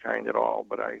of any kind at all.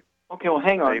 But Okay, well,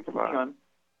 hang on.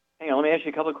 Let me ask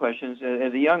you a couple of questions.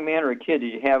 As a young man or a kid,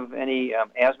 did you have any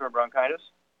asthma or bronchitis?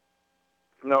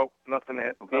 No, nothing.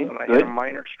 Okay, nothing. I good. had a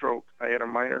minor stroke.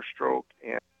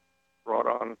 And brought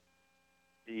on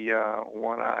the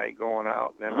one eye going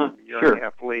out. And then a year and a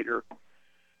half later,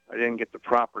 I didn't get the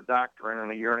proper doctor in,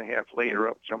 and a year and a half later,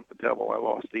 up jumped the devil. I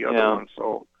lost the other one.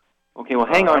 So. Okay, well,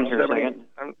 hang on here a second.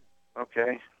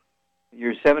 Okay.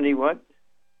 You're 70 what?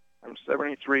 I'm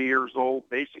 73 years old.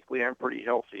 Basically, I'm pretty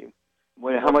healthy.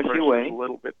 How much do you weigh? A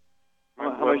little bit.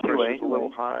 How much do you weigh? A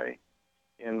little high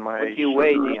in my. What do you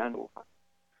weigh, Dion?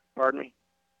 Pardon me?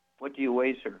 What do you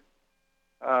weigh, sir?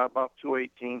 About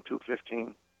 218,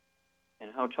 215.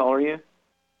 And how tall are you?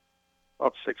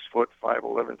 About 6 foot,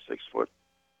 5'11", 6 foot.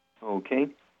 Okay.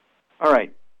 All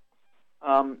right.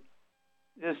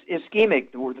 This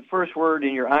ischemic, the first word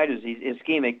in your eye disease,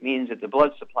 ischemic, means that the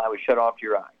blood supply was shut off to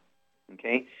your eye.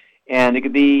 Okay? And it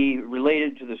could be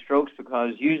related to the strokes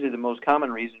because usually the most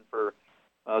common reason for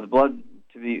the blood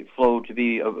flow to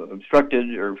be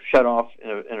obstructed or shut off in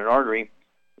an artery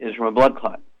is from a blood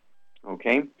clot.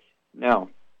 Okay? Now,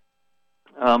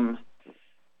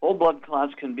 old blood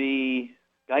clots can be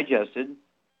digested.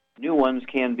 New ones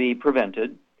can be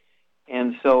prevented.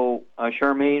 And so,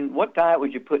 Charmaine, what diet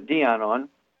would you put Dion on,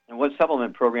 and what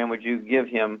supplement program would you give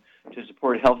him to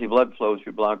support healthy blood flow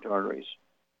through blocked arteries?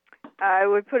 I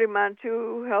would put him on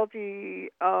 2 healthy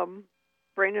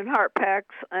brain and heart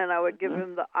packs, and I would give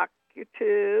him the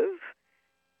Occutive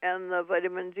and the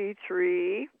vitamin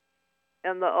D3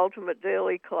 and the Ultimate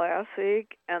Daily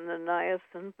Classic and the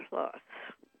Niacin Plus.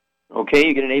 Okay,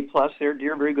 you get an A+ there,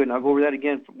 dear. Very good. And I'll go over that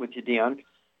again with you, Dion.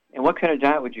 And what kind of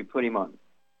diet would you put him on?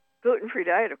 Gluten-free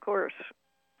diet, of course.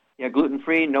 Yeah,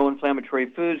 gluten-free, no inflammatory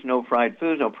foods, no fried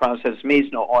foods, no processed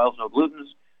meats, no oils, no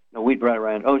glutens, no wheat, bread,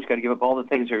 rye, and oats. Got to give up all the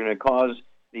things that are going to cause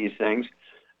these things.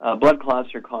 Blood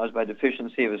clots are caused by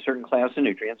deficiency of a certain class of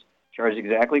nutrients. Char is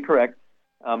exactly correct.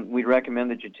 We'd recommend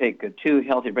that you take 2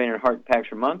 healthy brain and heart packs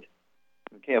per month.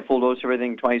 Okay, a full dose of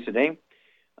everything twice a day.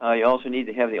 You also need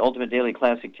to have the Ultimate Daily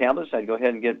Classic tablets. I'd go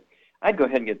ahead and get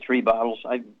 3 bottles.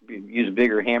 I'd use a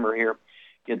bigger hammer here.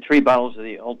 Get 3 bottles of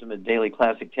the Ultimate Daily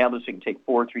Classic tablets. You can take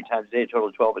 4 3 times a day, a total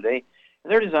of 12 a day.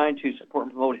 And they're designed to support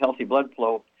and promote healthy blood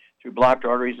flow through blocked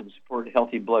arteries and support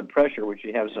healthy blood pressure, which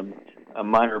you have some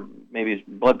minor, maybe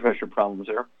blood pressure problems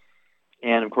there.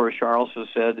 And, of course, Char also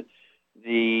said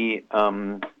the,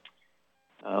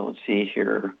 let's see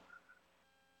here.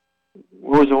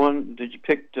 What was the one that you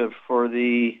picked for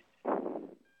the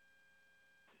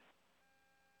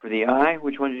eye?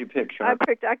 Which one did you pick, Char? I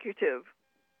picked Occutive.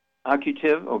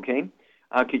 Occutive, okay.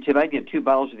 Occutive, I'd get 2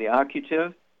 bottles of the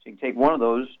Occutive, so you can take one of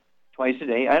those twice a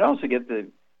day. I'd also get the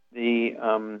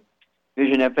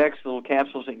Vision FX little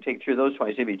capsules, so you can take 3 of those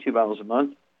twice, maybe 2 bottles a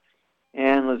month.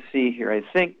 And let's see here. I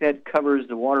think that covers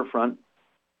the waterfront.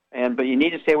 But you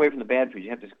need to stay away from the bad foods.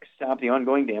 You have to stop the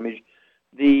ongoing damage.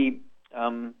 The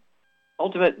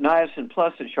Ultimate Niacin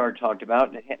Plus that Char talked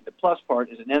about, the plus part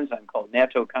is an enzyme called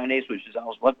nattokinase, which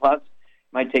dissolves blood clots.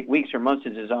 It might take weeks or months to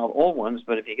dissolve old ones,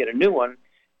 but if you get a new one,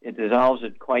 it dissolves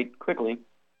it quite quickly.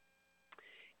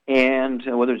 And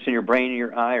whether it's in your brain,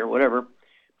 your eye, or whatever,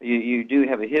 you do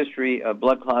have a history of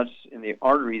blood clots in the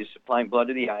arteries supplying blood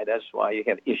to the eye. That's why you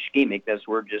have ischemic. That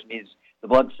word just means the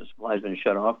blood supply has been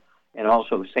shut off. And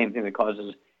also the same thing that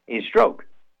causes a stroke.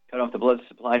 Cut off the blood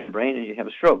supply to the brain and you have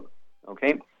a stroke.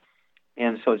 Okay?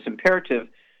 And so it's imperative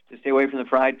to stay away from the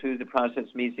fried foods, the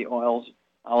processed meats, the oils,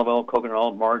 olive oil, coconut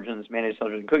oil, margarines, mayonnaise,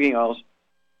 celery, and cooking oils.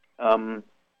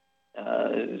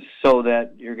 so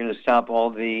that you're going to stop all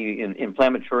the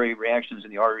inflammatory reactions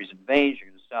in the arteries and veins. You're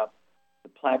going to stop the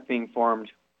plaque being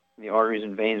formed in the arteries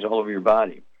and veins all over your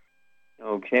body.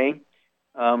 Okay.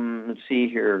 Let's see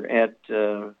here. At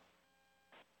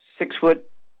 6 foot,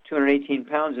 218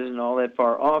 pounds isn't all that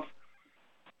far off.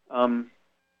 So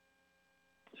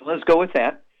let's go with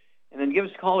that. And then give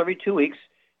us a call every 2 weeks.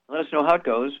 And let us know how it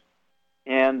goes.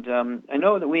 And I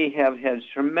know that we have had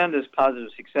tremendous positive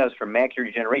success for macular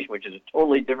degeneration, which is a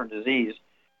totally different disease.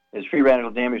 It's free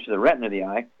radical damage to the retina of the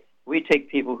eye. We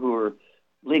take people who are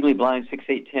legally blind 6,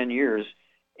 8, 10 years,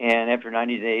 and after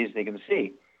 90 days they can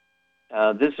see.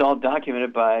 This is all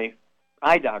documented by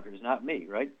eye doctors, not me,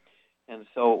 right? And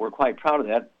so we're quite proud of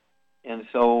that. And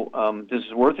so this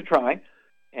is worth a try.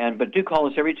 But do call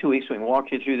us every 2 weeks so we can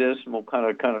walk you through this, and we'll kind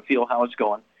of feel how it's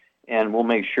going. And we'll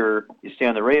make sure you stay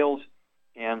on the rails.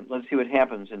 And let's see what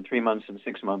happens in 3 months and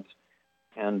 6 months.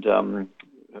 And I'm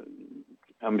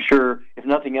sure, if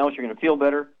nothing else, you're going to feel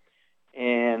better,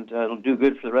 and it'll do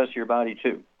good for the rest of your body,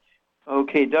 too.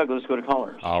 Okay, Doug, let's go to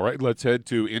callers. All right, let's head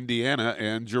to Indiana.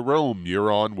 And Jerome, you're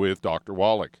on with Dr.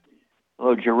 Wallach.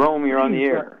 Hello, Jerome, you're on the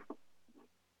air.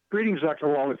 Greetings, Dr.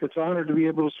 Wallach. It's an honor to be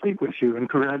able to speak with you, and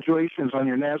congratulations on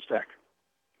your NASDAQ.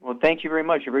 Well, thank you very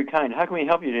much. You're very kind. How can we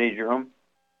help you today, Jerome?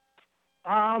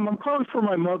 I'm calling for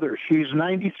my mother. She's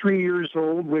 93 years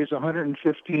old, weighs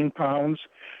 115 pounds,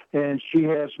 and she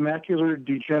has macular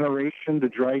degeneration, the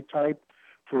dry type,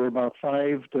 for about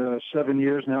 5 to 7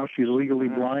 years now. She's legally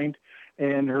blind,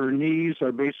 and her knees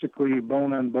are basically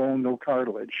bone on bone, no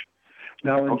cartilage.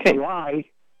 Now, in July,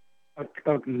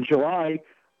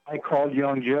 I called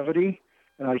Longevity,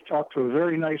 and I talked to a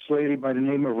very nice lady by the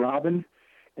name of Robin,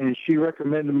 and she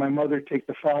recommended my mother take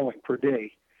the following per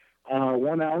day.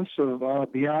 1 ounce of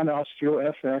Beyond Osteo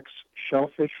FX,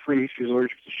 shellfish-free, she's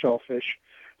allergic to shellfish,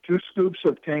 2 scoops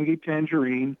of Tangy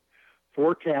Tangerine,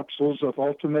 4 capsules of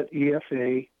Ultimate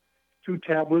EFA, 2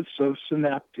 tablets of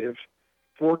Synaptive,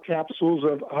 4 capsules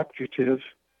of Octutive,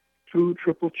 2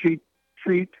 triple treat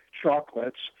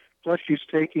chocolates, plus she's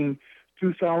taking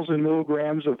 2,000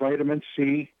 milligrams of vitamin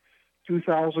C,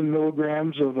 2,000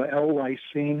 milligrams of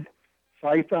L-lysine,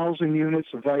 5,000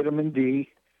 units of vitamin D,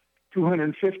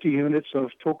 250 units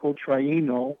of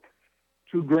tocotrienol,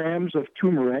 2 grams of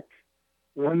turmeric,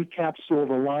 1 capsule of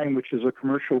Align, which is a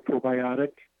commercial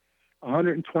probiotic,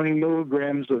 120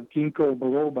 milligrams of ginkgo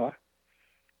biloba,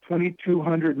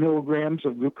 2,200 milligrams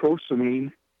of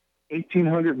glucosamine,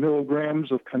 1,800 milligrams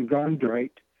of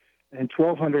chondroite, and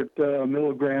 1,200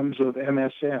 milligrams of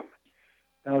MSM.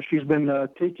 Now, she's been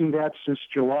taking that since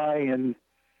July, and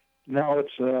now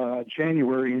it's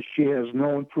January, and she has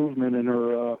no improvement in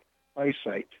her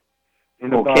eyesight. You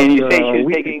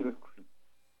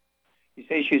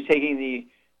say she was taking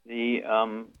the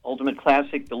Ultimate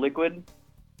Classic, the liquid?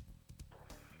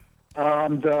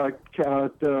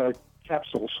 The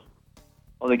capsules.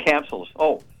 Oh, the capsules.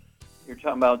 Oh, you're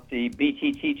talking about the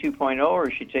BTT 2.0, or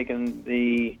is she taking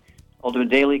the Ultimate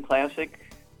Daily Classic?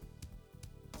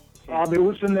 It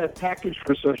was in that package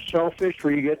for the shellfish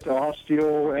where you get the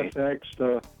Osteo FX,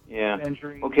 the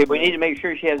Tangerine. Okay, but we need to make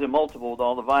sure she has a multiple with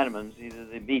all the vitamins, either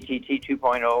the BTT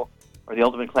 2.0 or the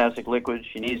Ultimate Classic Liquid.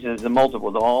 She needs the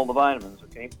multiple with all the vitamins,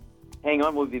 okay? Hang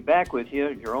on, we'll be back with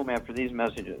you, Jerome, after these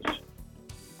messages.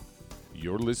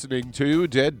 You're listening to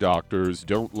Dead Doctors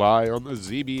Don't Lie on the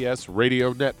ZBS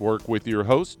Radio Network with your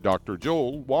host, Dr.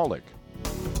 Joel Wallach.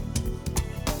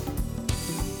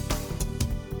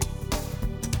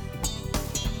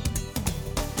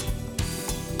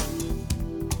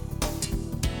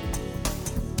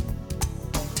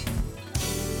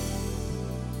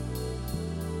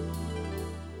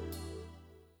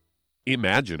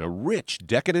 Imagine a rich,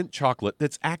 decadent chocolate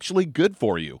that's actually good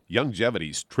for you.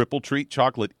 Longevity's Triple Treat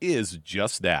Chocolate is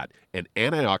just that, an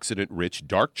antioxidant-rich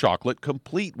dark chocolate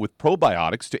complete with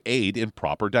probiotics to aid in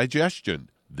proper digestion.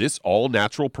 This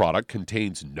all-natural product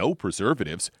contains no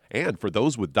preservatives, and for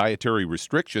those with dietary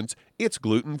restrictions, it's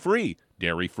gluten-free,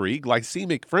 dairy-free,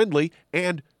 glycemic-friendly,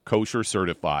 and kosher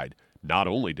certified. Not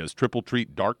only does Triple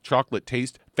Treat Dark Chocolate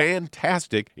taste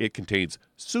fantastic, it contains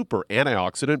super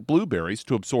antioxidant blueberries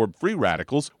to absorb free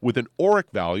radicals with an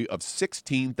ORAC value of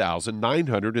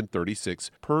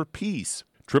 16,936 per piece.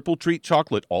 Triple Treat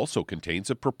Chocolate also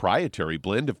contains a proprietary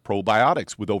blend of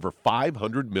probiotics with over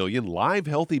 500 million live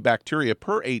healthy bacteria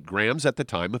per 8 grams at the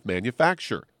time of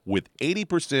manufacture. with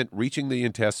 80% reaching the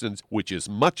intestines, which is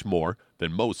much more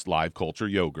than most live culture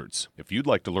yogurts. If you'd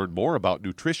like to learn more about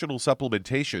nutritional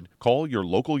supplementation, call your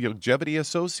local longevity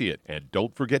associate, and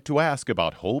don't forget to ask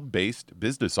about home-based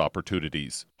business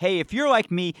opportunities. Hey, if you're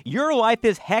like me, your life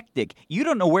is hectic. You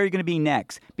don't know where you're going to be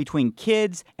next. Between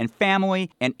kids and family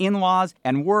and in-laws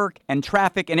and work and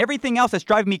traffic and everything else that's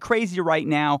driving me crazy right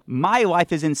now, my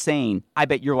life is insane. I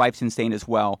bet your life's insane as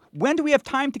well. When do we have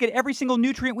time to get every single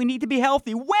nutrient we need to be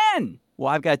healthy? When? Well,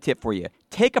 I've got a tip for you.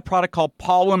 Take a product called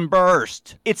Pollen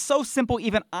Burst. It's so simple,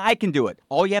 even I can do it.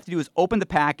 All you have to do is open the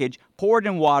package, pour it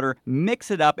in water, mix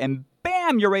it up, and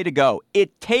bam, you're ready to go.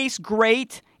 It tastes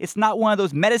great. It's not one of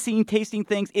those medicine tasting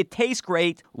things. It tastes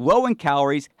great, low in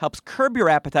calories, helps curb your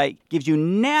appetite, gives you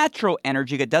natural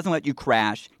energy that doesn't let you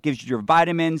crash, gives you your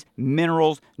vitamins,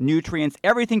 minerals, nutrients,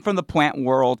 everything from the plant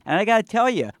world. And I gotta tell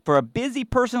you, for a busy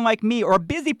person like me or a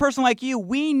busy person like you,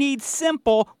 we need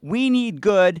simple, we need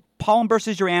good. Pollen Burst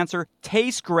is your answer.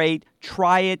 Tastes great.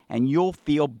 Try it, and you'll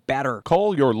feel better.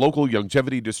 Call your local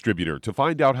longevity distributor to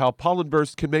find out how Pollen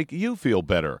Burst can make you feel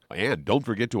better. And don't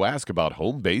forget to ask about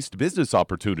home-based business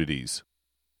opportunities.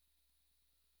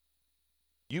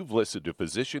 You've listened to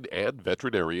physician and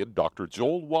veterinarian Dr.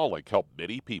 Joel Wallach help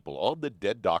many people on the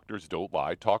Dead Doctors Don't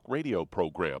Lie talk radio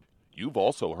program. You've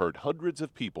also heard hundreds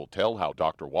of people tell how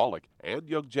Dr. Wallach and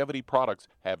longevity products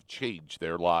have changed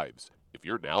their lives. If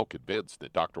you're now convinced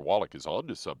that Dr. Wallach is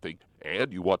onto something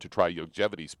and you want to try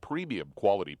Longevity's premium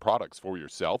quality products for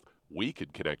yourself, we can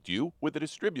connect you with a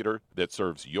distributor that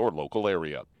serves your local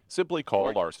area. Simply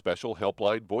call our special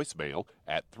helpline voicemail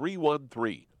at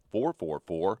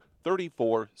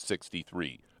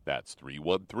 313-444-3463. That's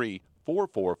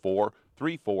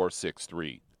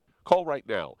 313-444-3463. Call right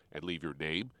now and leave your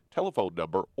name, telephone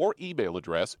number, or email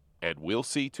address, and we'll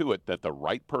see to it that the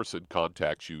right person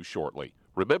contacts you shortly.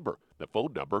 Remember, the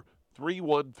phone number,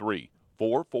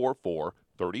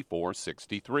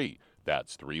 313-444-3463.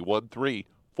 That's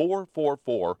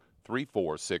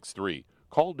 313-444-3463.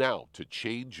 Call now to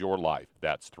change your life.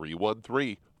 That's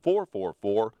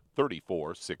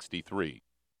 313-444-3463.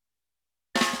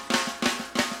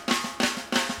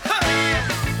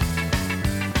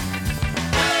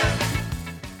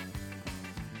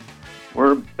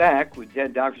 We're back with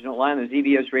Dead Doctors Don't Lie on the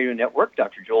ZBS Radio Network.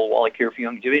 Dr. Joel Wallach here for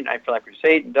Longevity, Night for Life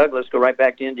Crusade. And Doug, let's go right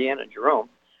back to Indiana and Jerome.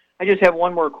 I just have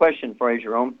one more question for you,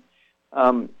 Jerome.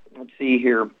 Let's see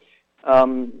here.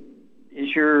 Is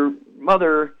your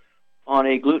mother on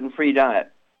a gluten-free diet?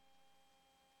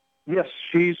 Yes,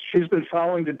 she's been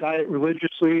following the diet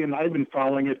religiously, and I've been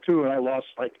following it too, and I lost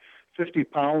like 50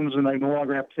 pounds, and I no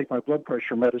longer have to take my blood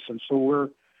pressure medicine, so we're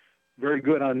very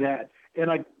good on that. And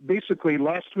I basically,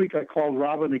 last week I called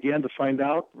Robin again to find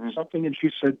out something, and she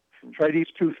said, try these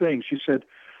two things. She said,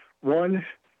 one,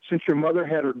 since your mother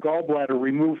had her gallbladder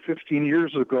removed 15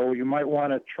 years ago, you might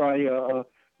want to try a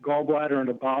gallbladder in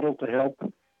a bottle to help,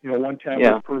 one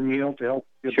tablet per meal to help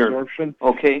the absorption.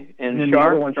 Okay, and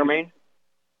Charmaine?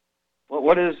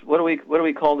 What do we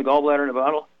call the gallbladder in a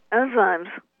bottle? Enzymes.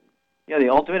 Yeah, the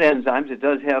ultimate enzymes. It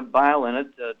does have bile in it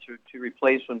to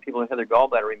replace when people have their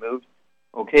gallbladder removed.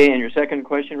 Okay, and your second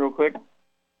question real quick?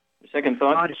 Your second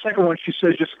thought? The second one, she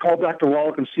says, just call Dr.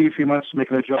 Wallach and see if he wants to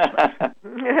make an adjustment.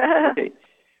 Okay.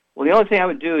 Well, the only thing I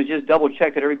would do is just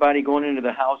double-check that everybody going into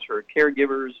the house are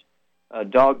caregivers,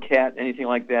 dog, cat, anything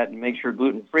like that, and make sure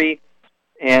gluten-free.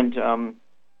 And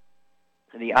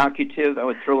the Occutive, I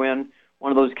would throw in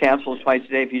one of those capsules twice a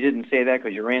day. If you didn't say that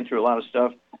because you ran through a lot of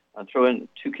stuff, I'd throw in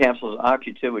 2 capsules of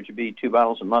Occutive, which would be 2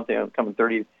 bottles a month. They come in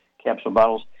 30 capsule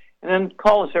bottles. And then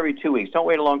call us every 2 weeks. Don't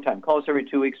wait a long time. Call us every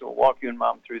 2 weeks, and we'll walk you and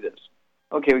Mom through this.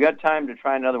 Okay, we got time to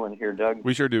try another one here, Doug.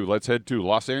 We sure do. Let's head to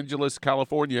Los Angeles,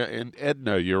 California. And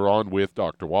Edna, you're on with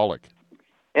Dr. Wallach.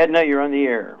 Edna, you're on the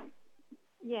air.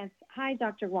 Yes. Hi,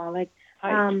 Dr. Wallach.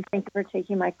 Hi. Thank you for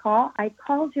taking my call. I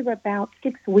called you about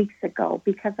 6 weeks ago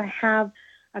because I have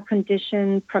a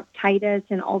condition, proctitis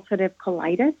and ulcerative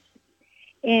colitis.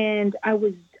 And I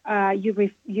was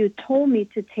you told me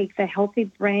to take the Healthy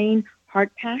Brain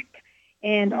Heart Pack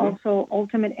and also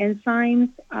Ultimate Enzymes,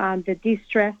 the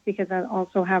de-stress, because I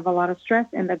also have a lot of stress,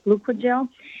 and the Glucogel,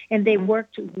 and they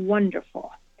worked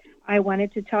wonderful. I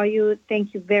wanted to tell you,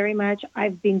 thank you very much.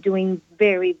 I've been doing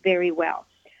very, very well.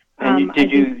 And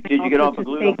did you get off of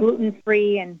gluten? Stay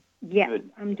gluten-free, and yes, good.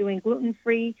 I'm doing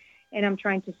gluten-free, and I'm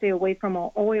trying to stay away from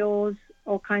all oils,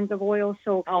 all kinds of oils.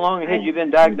 So how long had you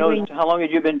been diagnosed? How long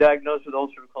had you been diagnosed with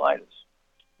ulcerative colitis?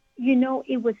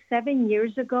 It was 7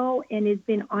 years ago, and it's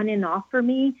been on and off for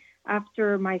me.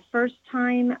 After my first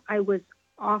time, I was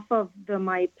off of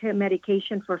my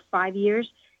medication for 5 years.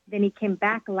 Then he came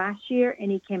back last year,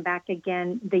 and he came back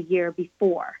again the year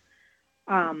before.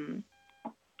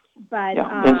 But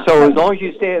yeah. And so as long as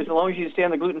you stay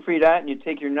on the gluten-free diet and you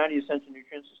take your 90 essential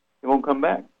nutrients, it won't come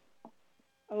back.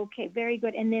 Okay, very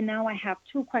good. And then now I have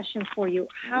two questions for you.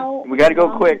 How we got to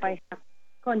go quick. Do I have to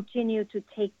continue to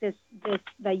take this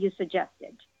that you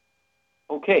suggested?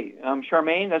 Okay,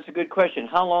 Charmaine, that's a good question.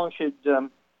 How long should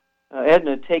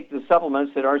Edna take the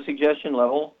supplements at our suggestion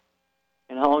level,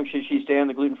 and how long should she stay on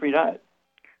the gluten-free diet?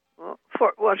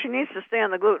 Well, she needs to stay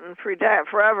on the gluten-free diet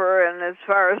forever, and as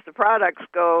far as the products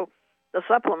go, the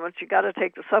supplements, you got to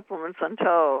take the supplements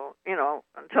until they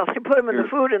put them in the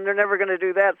food, and they're never going to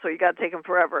do that, so you got to take them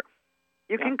forever.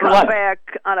 You can cut back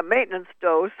on a maintenance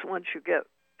dose once you get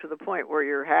to the point where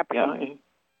you're happy.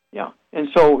 Yeah. And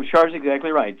so Char's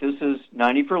exactly right. This is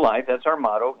 90 for life. That's our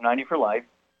motto, 90 for life,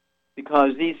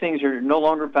 because these things are no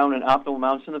longer found in optimal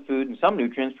amounts in the food, and some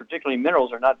nutrients, particularly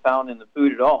minerals, are not found in the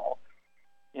food at all.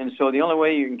 And so the only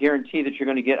way you can guarantee that you're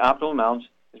going to get optimal amounts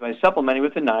is by supplementing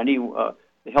with the 90.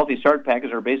 The Healthy Start Pack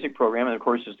is our basic program, and of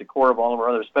course is the core of all of our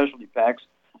other specialty packs.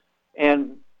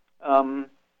 And the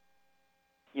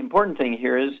important thing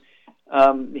here is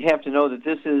you have to know that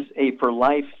this is a for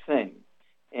life thing.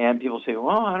 And people say,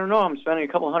 well, I don't know, I'm spending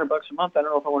a couple $100 a month. I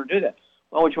don't know if I want to do that.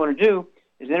 Well, what you want to do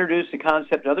is introduce the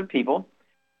concept to other people,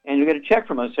 and you get a check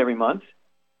from us every month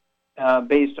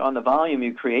based on the volume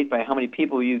you create by how many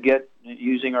people you get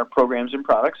using our programs and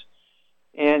products.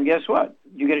 And guess what?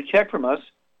 You get a check from us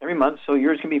every month, so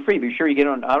yours can be free. Be sure you get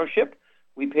on auto ship.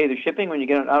 We pay the shipping. When you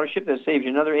get on auto ship, that saves you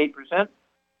another 8%.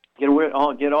 Get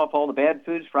off all the bad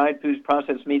foods, fried foods,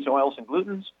 processed meats, oils, and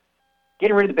glutens.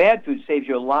 Getting rid of the bad foods saves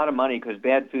you a lot of money because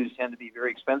bad foods tend to be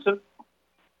very expensive.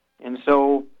 And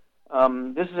so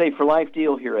this is a for-life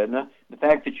deal here, Edna. The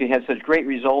fact that you had such great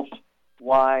results,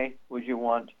 why would you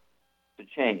want to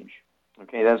change?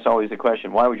 Okay, that's always the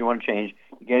question. Why would you want to change?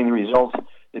 You're getting the results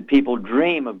that people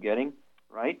dream of getting,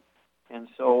 right? And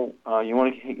so you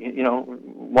want to,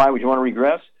 why would you want to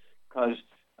regress? Because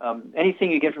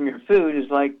anything you get from your food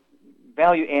is like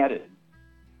value added.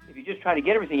 If you just try to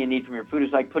get everything you need from your food,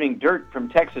 it's like putting dirt from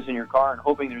Texas in your car and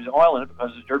hoping there's oil in it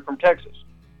because it's dirt from Texas.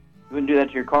 You wouldn't do that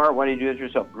to your car. Why do you do that to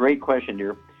yourself? Great question,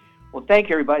 dear. Well, thank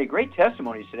you, everybody. Great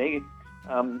testimonies today.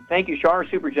 Thank you, Char.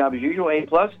 Super job as usual, A+.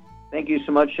 Thank you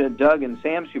so much, Doug and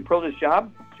Sam. Superlative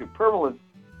job.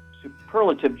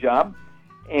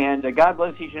 And God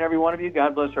bless each and every one of you.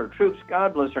 God bless our troops.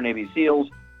 God bless our Navy SEALs.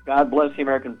 God bless the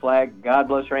American flag. God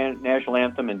bless our national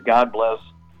anthem. And God bless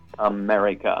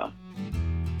America.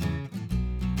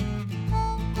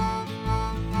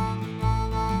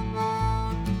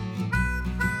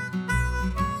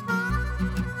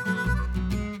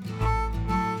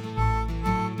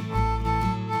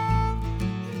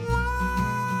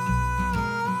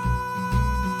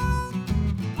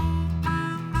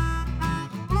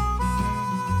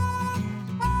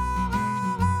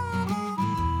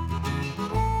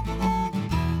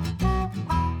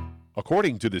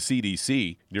 According to the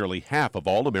CDC, nearly half of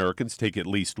all Americans take at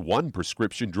least one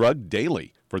prescription drug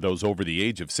daily. For those over the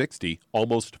age of 60,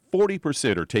 almost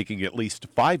 40% are taking at least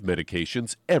 5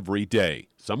 medications every day.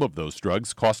 Some of those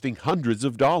drugs costing hundreds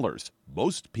of dollars.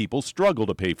 Most people struggle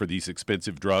to pay for these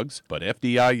expensive drugs, but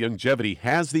FDI Longevity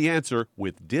has the answer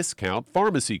with discount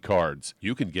pharmacy cards.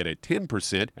 You can get a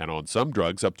 10% and on some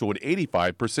drugs up to an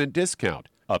 85% discount.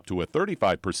 Up to a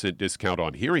 35% discount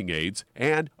on hearing aids,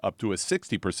 and up to a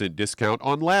 60% discount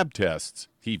on lab tests,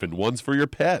 even ones for your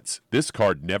pets. This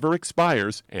card never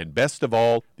expires, and best of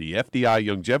all, the FDI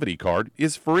Longevity card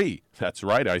is free. That's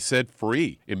right, I said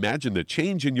free. Imagine the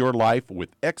change in your life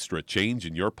with extra change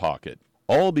in your pocket.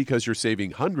 All because you're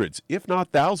saving hundreds, if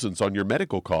not thousands, on your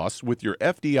medical costs with your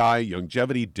FDI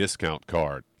Longevity discount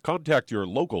card. Contact your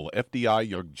local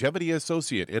FDI Longevity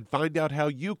associate and find out how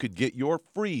you could get your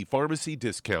free pharmacy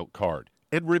discount card.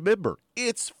 And remember,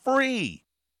 it's free!